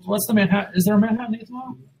the Manhattan? Is there a Manhattan 8th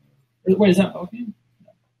Mile? Wait, is that Oakland?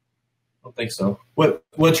 I don't think so. What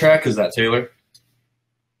track is that, Taylor?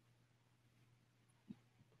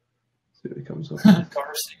 See what it comes up.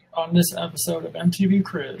 Darcy on this episode of MTV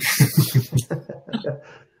Cribs.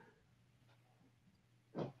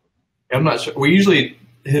 I'm not sure. We usually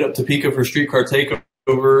hit up Topeka for Streetcar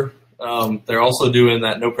Takeover. They're also doing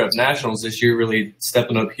that No Prep Nationals this year, really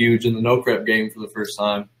stepping up huge in the No Prep game for the first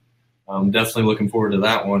time. Definitely looking forward to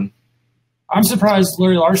that one. I'm surprised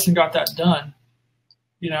Larry Larson got that done,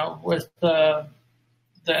 with the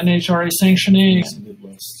NHRA sanctioning.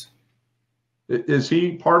 Midwest. Is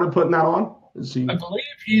he part of putting that on? I believe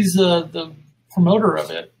he's the promoter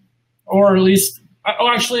of it, or at least.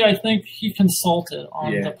 Actually, I think he consulted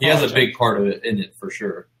on the project. He has a big part of it in it for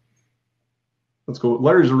sure. That's cool.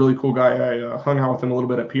 Larry's a really cool guy. I hung out with him a little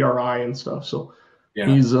bit at PRI and stuff. So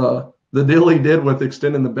he's the deal he did with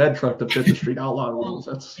extending the bed truck to fit the street outlaw rules.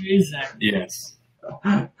 That's amazing. Yes.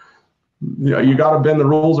 Yeah, you got to bend the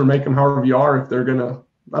rules or make them however you are if they're gonna.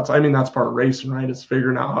 That's part of racing, right? It's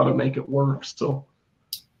figuring out how to make it work. So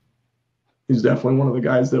he's definitely one of the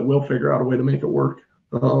guys that will figure out a way to make it work.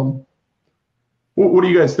 What do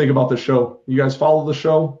you guys think about the show? You guys follow the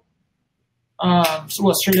show? So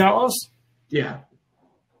what, Street Outlaws? Yeah.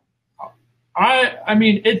 I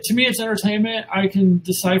mean, to me, it's entertainment. I can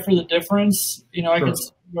decipher the difference. I can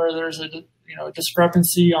see where there's a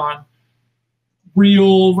discrepancy on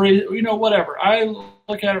real, whatever. I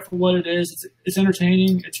look at it for what it is. It's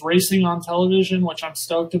entertaining. It's racing on television, which I'm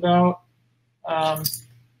stoked about.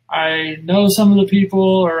 I know some of the people,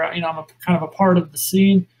 or I'm kind of a part of the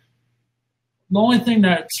scene. The only thing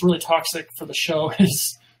that's really toxic for the show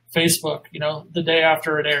is Facebook, the day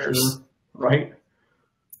after it airs. Sure. Right.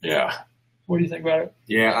 Yeah. What do you think about it?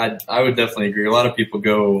 Yeah, I would definitely agree. A lot of people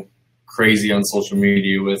go crazy on social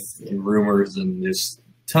media with rumors and just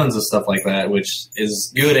tons of stuff like that, which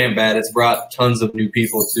is good and bad. It's brought tons of new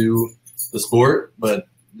people to the sport, but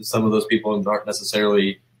some of those people aren't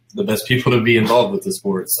necessarily the best people to be involved with the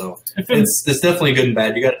sport. So it's definitely good and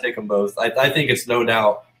bad. You got to take them both. I think it's no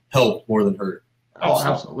doubt helped more than hurt. Oh,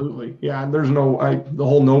 absolutely. Yeah, and there's the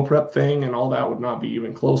whole no prep thing and all that would not be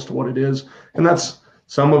even close to what it is. And that's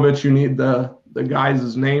some of it. You need the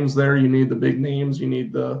guys' names there. You need the big names. You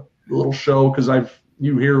need the little show, because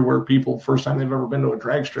you hear where people, first time they've ever been to a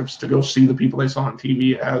drag strips, to go see the people they saw on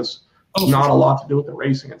TV. It has not a lot to do with the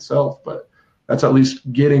racing itself, but that's at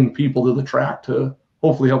least getting people to the track to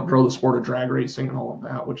hopefully help grow the sport of drag racing and all of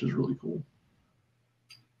that, which is really cool.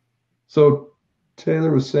 So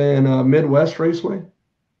Taylor was saying Midwest Raceway.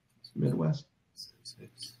 Midwest.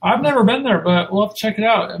 I've never been there, but we'll have to check it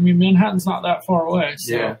out. I mean, Manhattan's not that far away.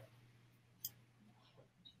 So. Yeah.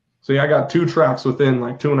 So yeah, I got 2 tracks within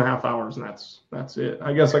like 2.5 hours, and that's it.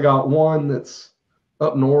 I guess I got one that's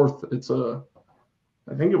up north.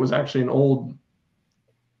 I think it was actually an old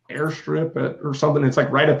airstrip or something. It's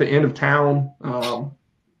like right at the end of town,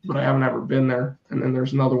 but I haven't ever been there. And then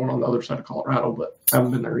there's another one on the other side of Colorado, but I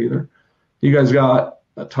haven't been there either. You guys got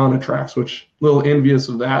a ton of tracks, which a little envious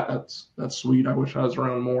of that. That's sweet. I wish I was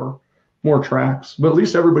around more tracks, but at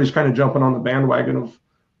least everybody's kind of jumping on the bandwagon of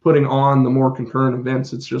putting on the more concurrent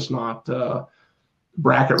events. It's just not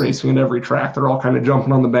bracket racing at every track. They're all kind of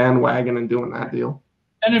jumping on the bandwagon and doing that deal.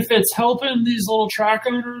 And if it's helping these little track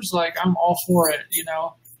owners, like, I'm all for it.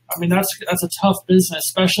 I mean, that's a tough business,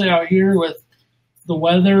 especially out here with the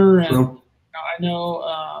weather. And I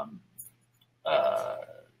know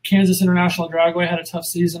Kansas International Dragway had a tough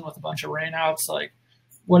season with a bunch of rainouts. Like,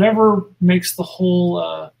 whatever makes the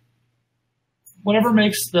whole whatever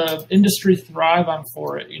makes the industry thrive, I'm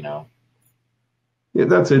for it, Yeah,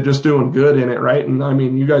 that's it. Just doing good in it, right? And I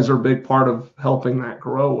mean, you guys are a big part of helping that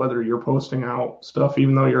grow, whether you're posting out stuff,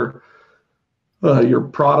 even though your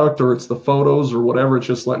product or it's the photos or whatever, it's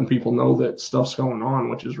just letting people know that stuff's going on,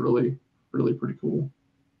 which is really, really pretty cool.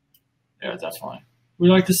 Yeah, definitely. We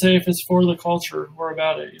like to say if it's for the culture, we're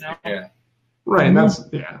about it, Yeah. Right, and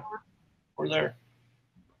we're there.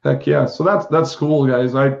 Heck yeah. So that's cool,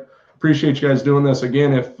 guys. I appreciate you guys doing this.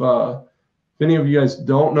 Again, if any of you guys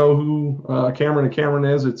don't know who Cameron and Cameron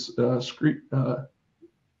is, it's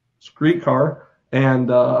Skreetcar, and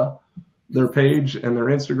their page and their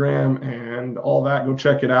Instagram and all that. Go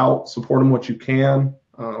check it out. Support them what you can.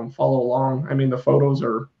 Follow along. I mean, the photos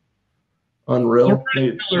are unreal.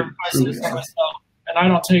 And I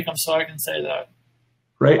don't take them, so I can say that.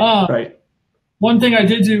 Right, right. One thing I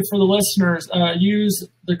did do for the listeners, use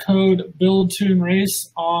the code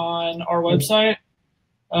BuildTuneRace on our website,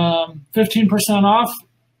 15% off,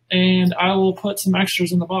 and I will put some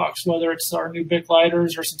extras in the box, whether it's our new Bic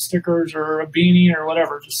lighters or some stickers or a beanie or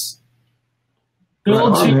whatever. Just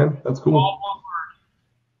build right on, man. That's cool. All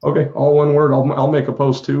one word. Okay, all one word. I'll make a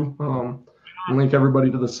post too. Link everybody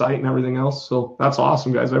to the site and everything else. So that's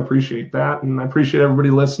awesome, guys. I appreciate that, and I appreciate everybody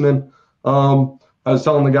listening. I was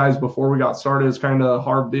telling the guys before we got started, it's kind of a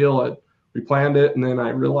hard deal. We planned it, and then I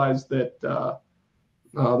realized that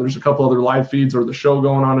there's a couple other live feeds or the show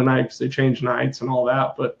going on tonight because they change nights and all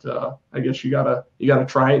that. But I guess you gotta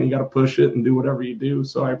try it and you gotta push it and do whatever you do.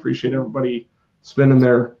 So I appreciate everybody spending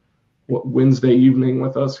their Wednesday evening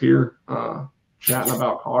with us here chatting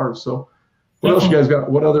about cars. So what else you guys got?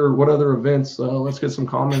 What other events? Let's get some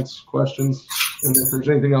comments, questions, and if there's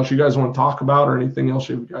anything else you guys want to talk about or anything else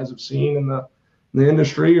you guys have seen in the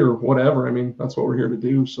industry or whatever. I mean, that's what we're here to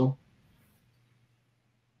do. So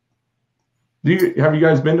have you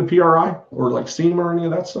guys been to PRI or like SEMA or any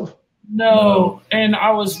of that stuff? No. And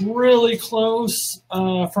I was really close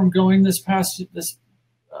from going this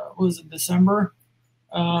was it December?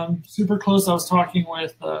 Super close. I was talking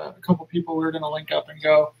with a couple people. We were going to link up and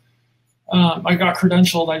go. I got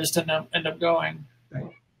credentialed. I just didn't end up going.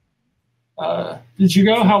 Did you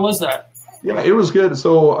go? How was that? Yeah, it was good.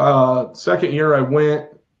 So second year I went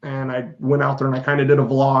out there and I kind of did a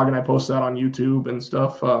vlog and I posted that on YouTube and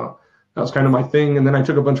stuff. That was kind of my thing. And then I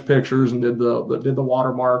took a bunch of pictures and did the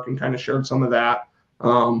watermark and kind of shared some of that.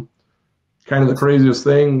 Kind of the craziest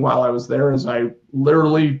thing while I was there is I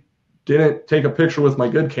literally didn't take a picture with my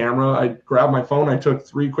good camera. I grabbed my phone. I took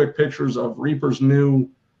 3 quick pictures of Reaper's new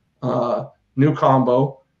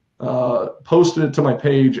combo, posted it to my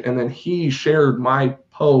page, and then he shared my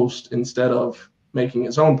post instead of making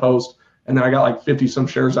his own post. And then I got like 50 some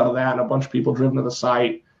shares out of that, and a bunch of people driven to the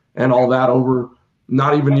site and all that over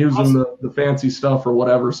not even using the fancy stuff or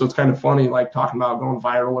whatever. So it's kind of funny, like talking about going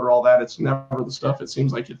viral or all that. It's never the stuff it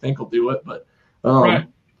seems like you think will do it, but right.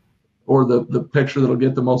 Or the picture that'll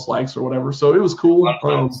get the most likes or whatever. So it was cool.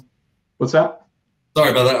 What's that?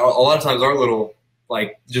 Sorry about that. A lot of times our little,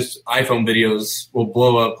 like, just iPhone videos will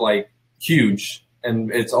blow up like huge, and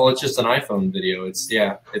it's just an iPhone video.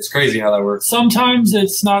 It's crazy how that works. Sometimes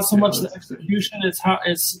it's not so much the execution,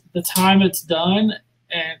 it's the time it's done.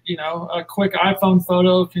 And, you know, a quick iPhone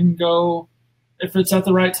photo can go, if it's at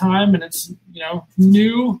the right time and it's, you know,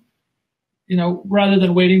 new, you know, rather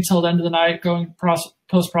than waiting till the end of the night, going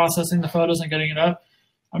post-processing the photos and getting it up.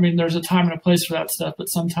 I mean, there's a time and a place for that stuff, but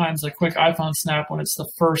sometimes a quick iPhone snap when it's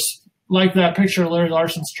the first, like that picture of Larry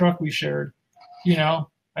Larson's truck we shared, you know,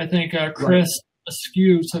 I think Chris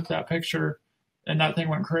Askew took that picture and that thing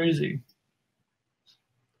went crazy.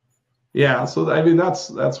 Yeah, so I mean that's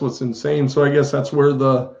what's insane. So I guess that's where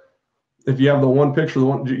if you have the one picture,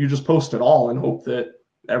 you just post it all and hope that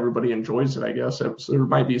everybody enjoys it. I guess so there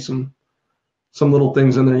might be some little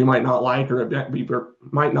things in there you might not like, or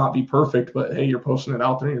it might not be perfect, but hey, you're posting it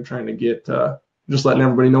out there and you're trying to get just letting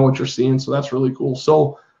everybody know what you're seeing. So that's really cool.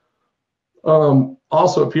 So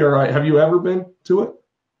also at PRI, have you ever been to it?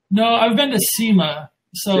 No, I've been to SEMA.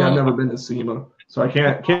 So yeah, I've never been to SEMA, so I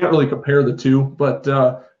can't really compare the two, but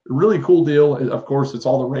really cool deal. Of course, it's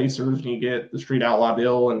all the racers, and you get the Street Outlaw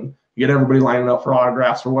deal, and you get everybody lining up for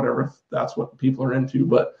autographs or whatever, if that's what people are into.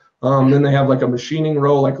 But then they have like a machining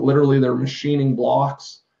row, like literally they're machining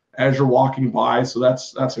blocks as you're walking by. So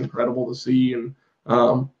that's incredible to see. And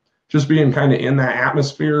just being kind of in that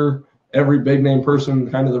atmosphere, every big name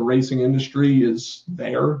person, kind of the racing industry is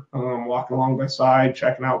there, walking along by side,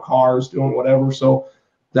 checking out cars, doing whatever. So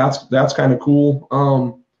that's kind of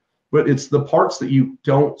cool. But it's the parts that you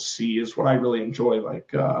don't see is what I really enjoy, like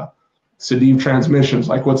Sadiv transmissions,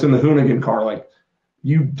 like what's in the Hoonigan car. Like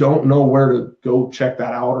you don't know where to go check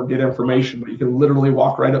that out or get information, but you can literally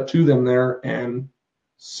walk right up to them there and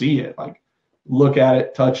see it, like look at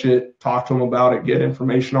it, touch it, talk to them about it, get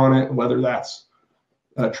information on it, whether that's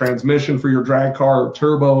a transmission for your drag car or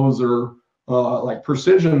turbos or like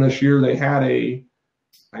Precision this year, they had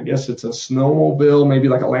I guess it's a snowmobile, maybe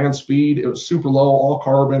like a land speed. It was super low, all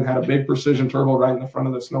carbon, had a big Precision turbo right in the front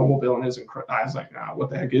of the snowmobile. And I was like, what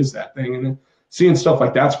the heck is that thing? And then seeing stuff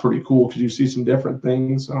like that's pretty cool because you see some different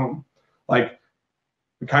things. Like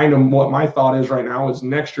kind of what my thought is right now is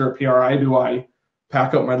next year at PRI, do I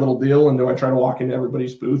pack up my little deal and do I try to walk into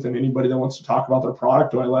everybody's booth, and anybody that wants to talk about their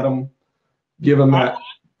product, do I let them give them that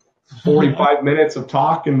 45 minutes of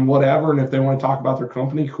talk and whatever, and if they want to talk about their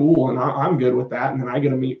company, cool, and I'm good with that, and then I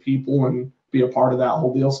get to meet people and be a part of that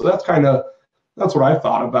whole deal. So that's what I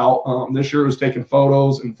thought about. This year was taking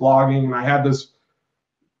photos and vlogging, and I had this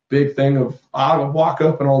big thing of I'll walk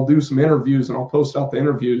up and I'll do some interviews and I'll post out the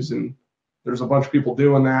interviews, and there's a bunch of people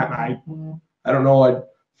doing that, and I don't know,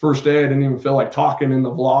 first day I didn't even feel like talking in the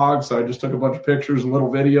vlog, so I just took a bunch of pictures and little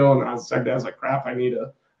video, and I was like crap, I need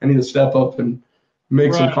to step up and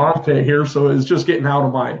make some content here. So it's just getting out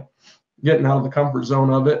of the comfort zone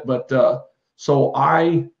of it. But so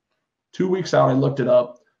 2 weeks out, I looked it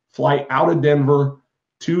up, flight out of Denver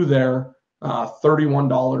to there,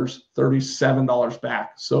 $31, $37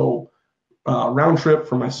 back. So round trip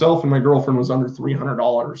for myself and my girlfriend was under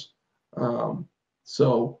 $300.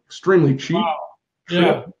 So extremely cheap. Wow.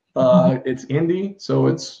 Trip. Yeah. It's Indy, so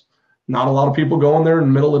it's not a lot of people going there in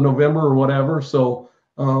the middle of November or whatever. So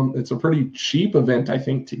it's a pretty cheap event, I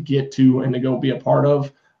think, to get to and to go be a part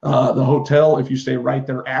of. The hotel, if you stay right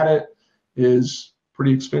there at it, is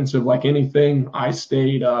pretty expensive like anything. I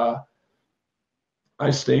stayed out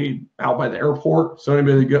by the airport. So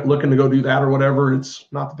anybody looking to go do that or whatever, it's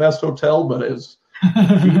not the best hotel, but it's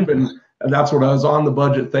cheap. And that's what I was on the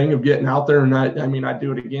budget thing of getting out there. And I mean, I'd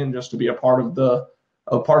do it again just to be a part of the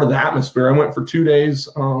atmosphere. I went for 2 days,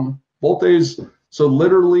 both days. So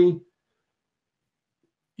literally,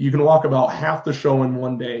 you can walk about half the show in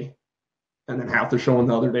one day and then half the show in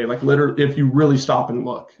the other day. Like literally, if you really stop and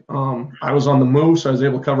look. I was on the move, so I was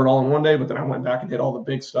able to cover it all in one day, but then I went back and hit all the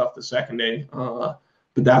big stuff the second day. But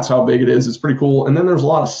that's how big it is. It's pretty cool. And then there's a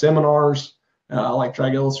lot of seminars, like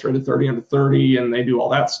Drag Illustrated 30 under 30, and they do all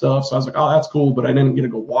that stuff. So I was like, oh, that's cool, but I didn't get to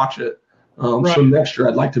go watch it. So next year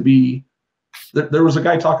I'd like to be – there was a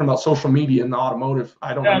guy talking about social media in the automotive.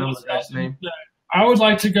 I don't remember the guy's name. I would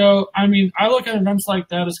like to go. I mean, I look at events like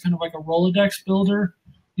that as kind of like a Rolodex builder.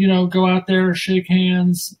 You know, go out there, shake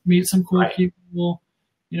hands, meet some cool people.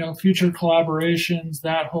 You know, future collaborations,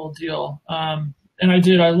 that whole deal. And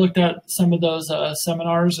I looked at some of those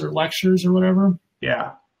seminars or lectures or whatever.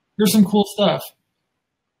 Yeah. There's some cool stuff.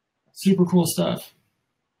 Super cool stuff.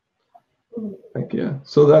 Heck yeah.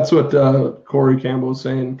 So that's what Corey Campbell was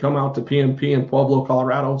saying. Come out to PMP in Pueblo,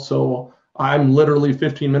 Colorado. So I'm literally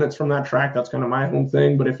 15 minutes from that track. That's kind of my home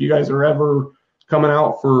thing. But if you guys are ever coming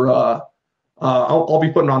out for, I'll be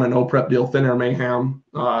putting on a no prep deal, Thin Air Mayhem,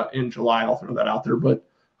 in July. I'll throw that out there. But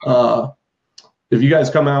if you guys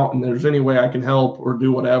come out and there's any way I can help or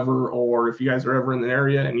do whatever, or if you guys are ever in the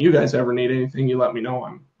area and you guys ever need anything, you let me know.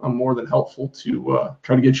 I'm more than helpful to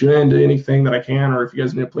try to get you into anything that I can, or if you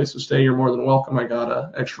guys need a place to stay, you're more than welcome. I got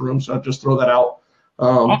an extra room, so I'll just throw that out.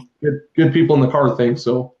 Good people in the car thing,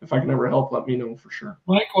 so if I can ever help, let me know for sure.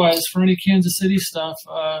 Likewise, for any Kansas City stuff,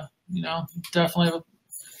 you know, definitely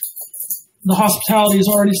the hospitality is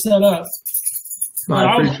already set up.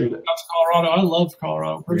 I appreciate it. Colorado. I love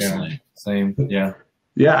Colorado personally. Yeah, same. Yeah.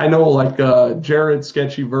 Yeah, I know like Jared,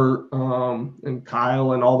 Sketchy Vert, and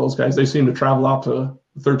Kyle and all those guys, they seem to travel out to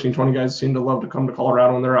 1320 guys seem to love to come to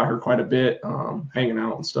Colorado, and they're out here quite a bit, hanging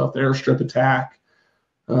out and stuff. The Airstrip Attack.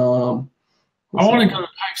 I want to go to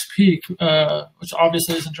Pikes Peak, which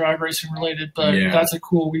obviously isn't drag racing related, but that's a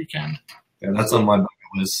cool weekend. Yeah, that's on my bucket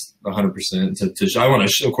list 100%. I want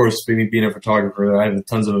to, of course, being a photographer, I have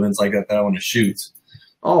tons of events like that I want to shoot.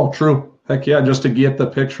 Oh, true. Heck yeah, just to get the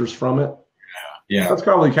pictures from it. Yeah. That's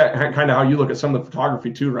probably kind of how you look at some of the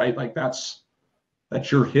photography too, right? Like that's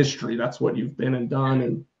your history. That's what you've been and done.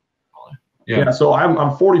 And yeah, so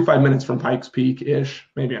I'm 45 minutes from Pikes Peak-ish,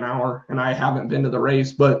 maybe an hour, and I haven't been to the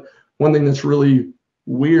race. But one thing that's really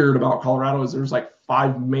weird about Colorado is there's like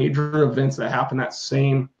 5 major events that happen that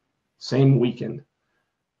same weekend,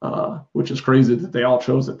 which is crazy that they all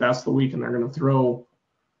chose that that's the weekend they're going to throw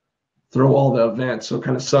all the events. So it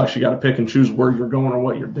kind of sucks. You got to pick and choose where you're going or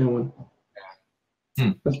what you're doing.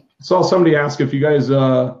 Saw somebody ask if you guys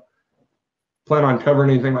plan on covering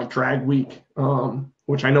anything like Drag Week,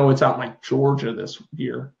 which I know it's out in like Georgia this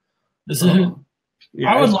year. Is it?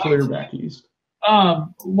 Yeah, it's clear back east.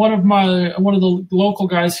 One of the local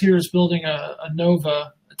guys here is building a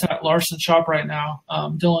Nova at Larson shop right now,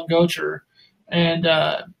 Dylan Gocher, and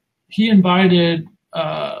he invited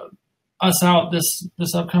us out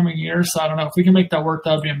this upcoming year. So I don't know if we can make that work.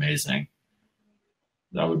 That would be amazing.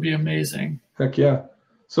 That would be amazing. Heck yeah.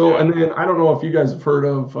 So, and then I don't know if you guys have heard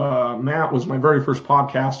of Matt was my very first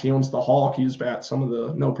podcast. He owns the Hulk. He's at some of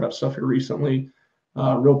the no prep stuff here recently.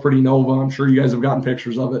 Real pretty Nova. I'm sure you guys have gotten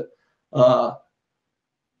pictures of it. The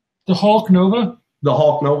Hulk Nova? The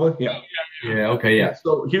Hulk Nova, yeah. Yeah, okay, yeah.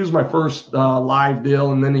 So he was my first live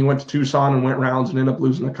deal, and then he went to Tucson and went rounds and ended up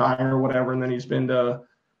losing the Kai or whatever, and then he's been to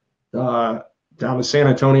down to San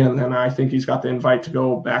Antonio, and then I think he's got the invite to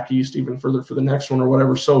go back east even further for the next one or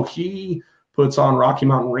whatever. So he puts on Rocky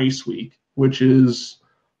Mountain Race Week, which is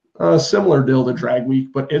a similar deal to Drag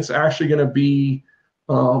Week, but it's actually going to be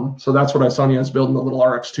so that's what I saw you guys building the little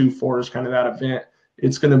RX2 for, is kind of that event.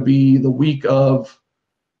 It's going to be the week of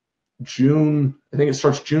June. I think it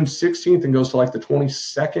starts June 16th and goes to like the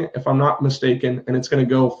 22nd, if I'm not mistaken. And it's going to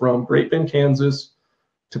go from Great Bend, Kansas,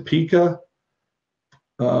 Topeka,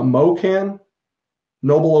 Mocan,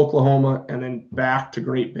 Noble, Oklahoma, and then back to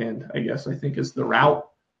Great Bend, I think is the route.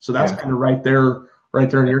 So that's kind of right there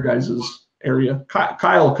in your guys' area.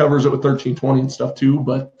 Kyle covers it with 1320 and stuff too,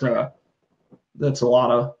 but that's a lot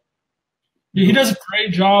of. He does a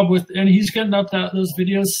great job and he's getting up those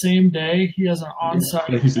videos same day. He has an on-site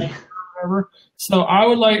whatever. So I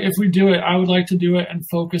would like, if we do it, I would like to do it and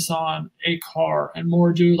focus on a car and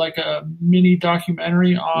more do like a mini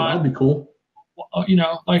documentary on. That'd be cool. You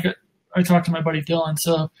know, like I talked to my buddy Dylan,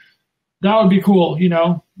 so that would be cool. You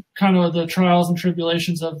know, kind of the trials and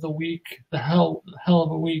tribulations of the week, the hell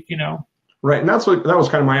of a week. You know. Right, and that was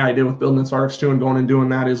kind of my idea with building this RX2 and going and doing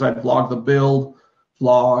that is I'd vlog the build,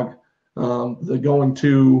 vlog the going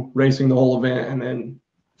to, racing the whole event, and then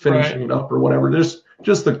finishing it up or whatever. Just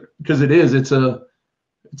because it's the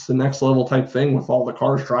next level type thing with all the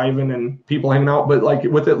cars driving and people hanging out. But like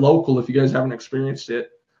with it local, if you guys haven't experienced it,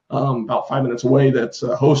 about 5 minutes away, that's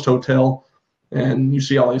a host hotel, and you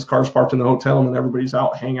see all these cars parked in the hotel, and then everybody's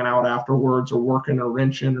out hanging out afterwards or working or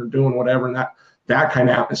wrenching or doing whatever, and that kind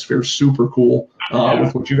of atmosphere is super cool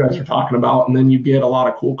with what you guys are talking about. And then you get a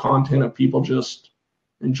lot of cool content of people just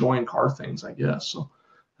enjoying car things, I guess. So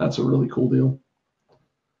that's a really cool deal.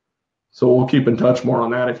 So we'll keep in touch more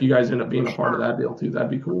on that. If you guys end up being a part of that deal too,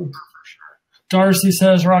 that'd be cool. For sure. Darcy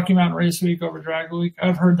says Rocky Mountain Race Week over Drag Week.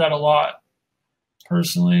 I've heard that a lot.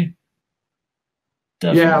 personally.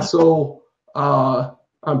 Definitely. Yeah, so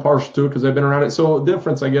I'm partial to it because I've been around it. So the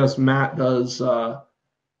difference, I guess, Matt does,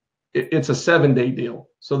 it's a 7-day deal.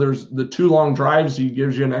 So there's the 2 long drives. He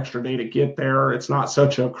gives you an extra day to get there. It's not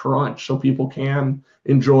such a crunch, so people can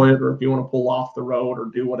enjoy it, or if you want to pull off the road or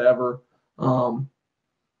do whatever,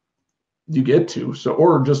 you get to. So,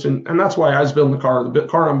 or just in, and that's why I was building the car. The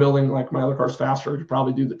car I'm building, like my other car's faster. I could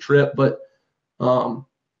probably do the trip, but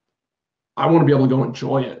I want to be able to go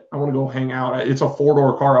enjoy it. I want to go hang out. It's a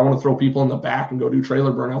 4-door car. I want to throw people in the back and go do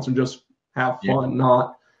trailer burnouts and just have fun,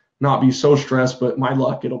 not be so stressed. But my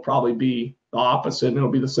luck, it'll probably be the opposite, and it'll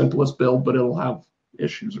be the simplest build, but it'll have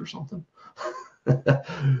issues or something.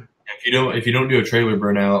 If you don't do a trailer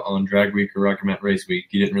burnout on drag week or Rocky Mountain race week,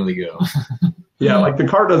 you didn't really go. Yeah, like the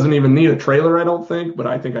car doesn't even need a trailer, I don't think, but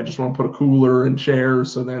I think I just want to put a cooler and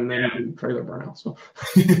chairs, so then you do trailer burnout. So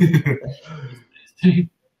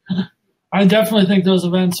I definitely think those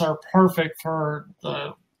events are perfect for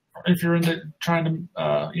if you're into trying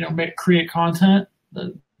to create content.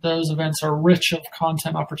 Those events are rich of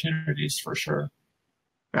content opportunities for sure.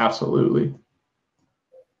 Absolutely.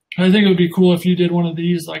 I think it would be cool if you did one of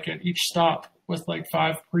these like at each stop with like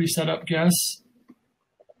 5 pre-set up guests.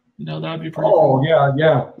 That would be pretty cool.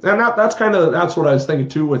 Yeah. And that's what I was thinking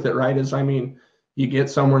too with it, right? Is, I mean, you get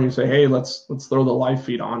somewhere and you say, hey, let's throw the live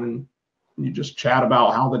feed on, and you just chat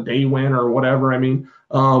about how the day went or whatever. I mean,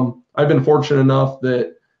 I've been fortunate enough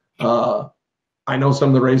that I know some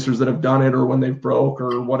of the racers that have done it, or when they've broke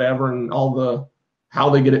or whatever, and how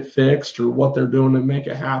they get it fixed or what they're doing to make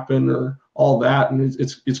it happen or all that. And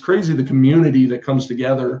it's crazy, the community that comes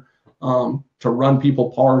together to run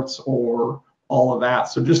people parts or all of that.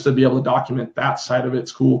 So just to be able to document that side of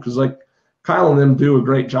it's cool, because like Kyle and them do a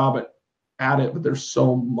great job at it, but there's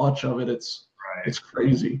so much of it. It's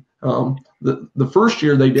crazy. The first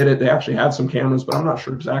year they did it, they actually had some cameras, but I'm not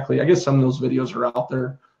sure exactly. I guess some of those videos are out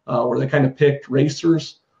there where they kind of picked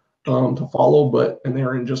racers to follow, and they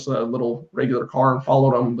were in just a little regular car and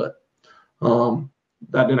followed them. But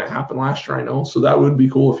that didn't happen last year, I know. So that would be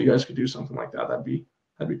cool if you guys could do something like that. That'd be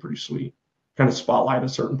pretty sweet. Kind of spotlight a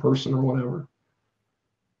certain person or whatever.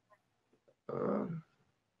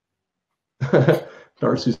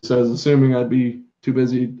 Darcy says, assuming I'd be too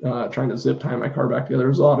busy trying to zip tie my car back together.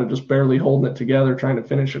 There's a lot of just barely holding it together, trying to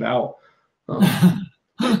finish it out. I'm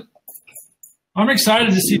excited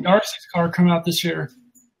to see Darcy's car come out this year.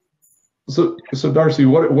 So Darcy,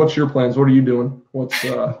 what's your plans? What are you doing? What's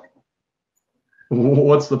the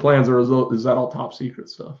plans, or is that all top secret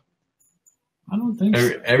stuff? I don't think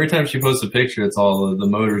so. Every time she posts a picture, it's all the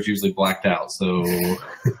motor's usually blacked out. So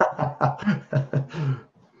I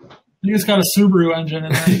think it's got a Subaru engine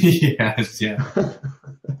in there. yeah. It's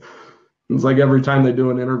like every time they do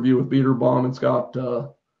an interview with Beater Bomb, it's got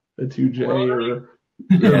a 2J or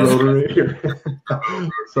a rotary or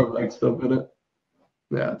some of that stuff in it.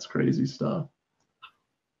 Yeah, it's crazy stuff.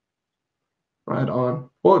 Right on.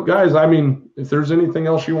 Well, guys, I mean, if there's anything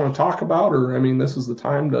else you want to talk about, or, I mean, this is the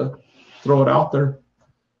time to throw it out there.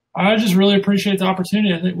 I just really appreciate the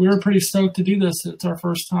opportunity. I think we were pretty stoked to do this. It's our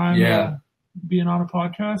first time being on a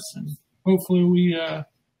podcast, and hopefully we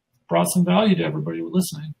brought some value to everybody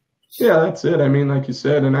listening. Yeah, that's it. I mean, like you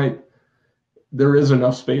said, and there is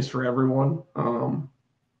enough space for everyone.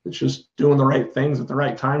 It's just doing the right things at the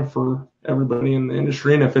right time for everybody in the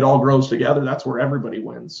industry. And if it all grows together, that's where everybody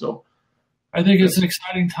wins. So I think it's an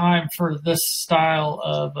exciting time for this style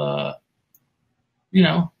of,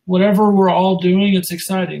 whatever we're all doing, it's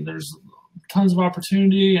exciting. There's tons of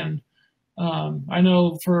opportunity. And I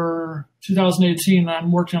know for 2018,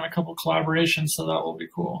 I'm working on a couple of collaborations, so that will be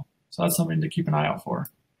cool. So that's something to keep an eye out for.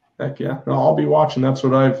 Heck yeah. No, I'll be watching. That's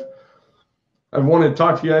what I've wanted to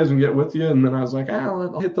talk to you guys and get with you. And then I was like,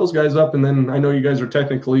 I'll hit those guys up. And then I know you guys are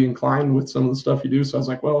technically inclined with some of the stuff you do. So I was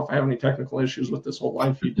like, well, if I have any technical issues with this whole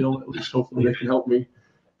live feed deal, at least hopefully they can help me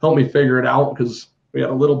figure it out, because we had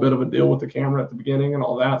a little bit of a deal with the camera at the beginning and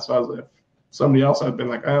all that. So I was like, if somebody else had been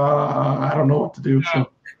like, I don't know what to do. Yeah,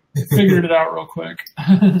 so figured it out real quick.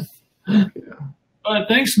 Yeah. But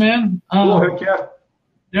thanks, man. Cool, heck yeah.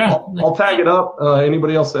 Yeah. I'll tag it up.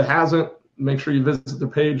 Anybody else that hasn't, make sure you visit their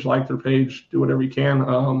page, like their page, do whatever you can.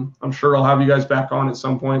 I'm sure I'll have you guys back on at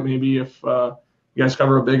some point. Maybe if you guys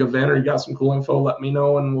cover a big event or you got some cool info, let me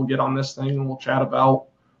know, and we'll get on this thing and we'll chat about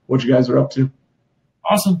what you guys are up to.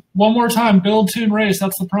 Awesome. One more time, Build, Tune, Race.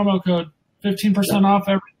 That's the promo code. 15% off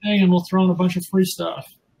everything, and we'll throw in a bunch of free stuff.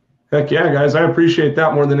 Heck yeah, guys. I appreciate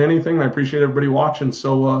that more than anything. I appreciate everybody watching.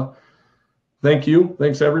 So thank you.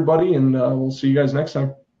 Thanks, everybody, and we'll see you guys next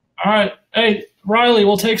time. All right. Hey, Riley,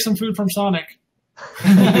 we'll take some food from Sonic.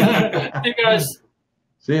 Hey, guys.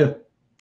 See ya.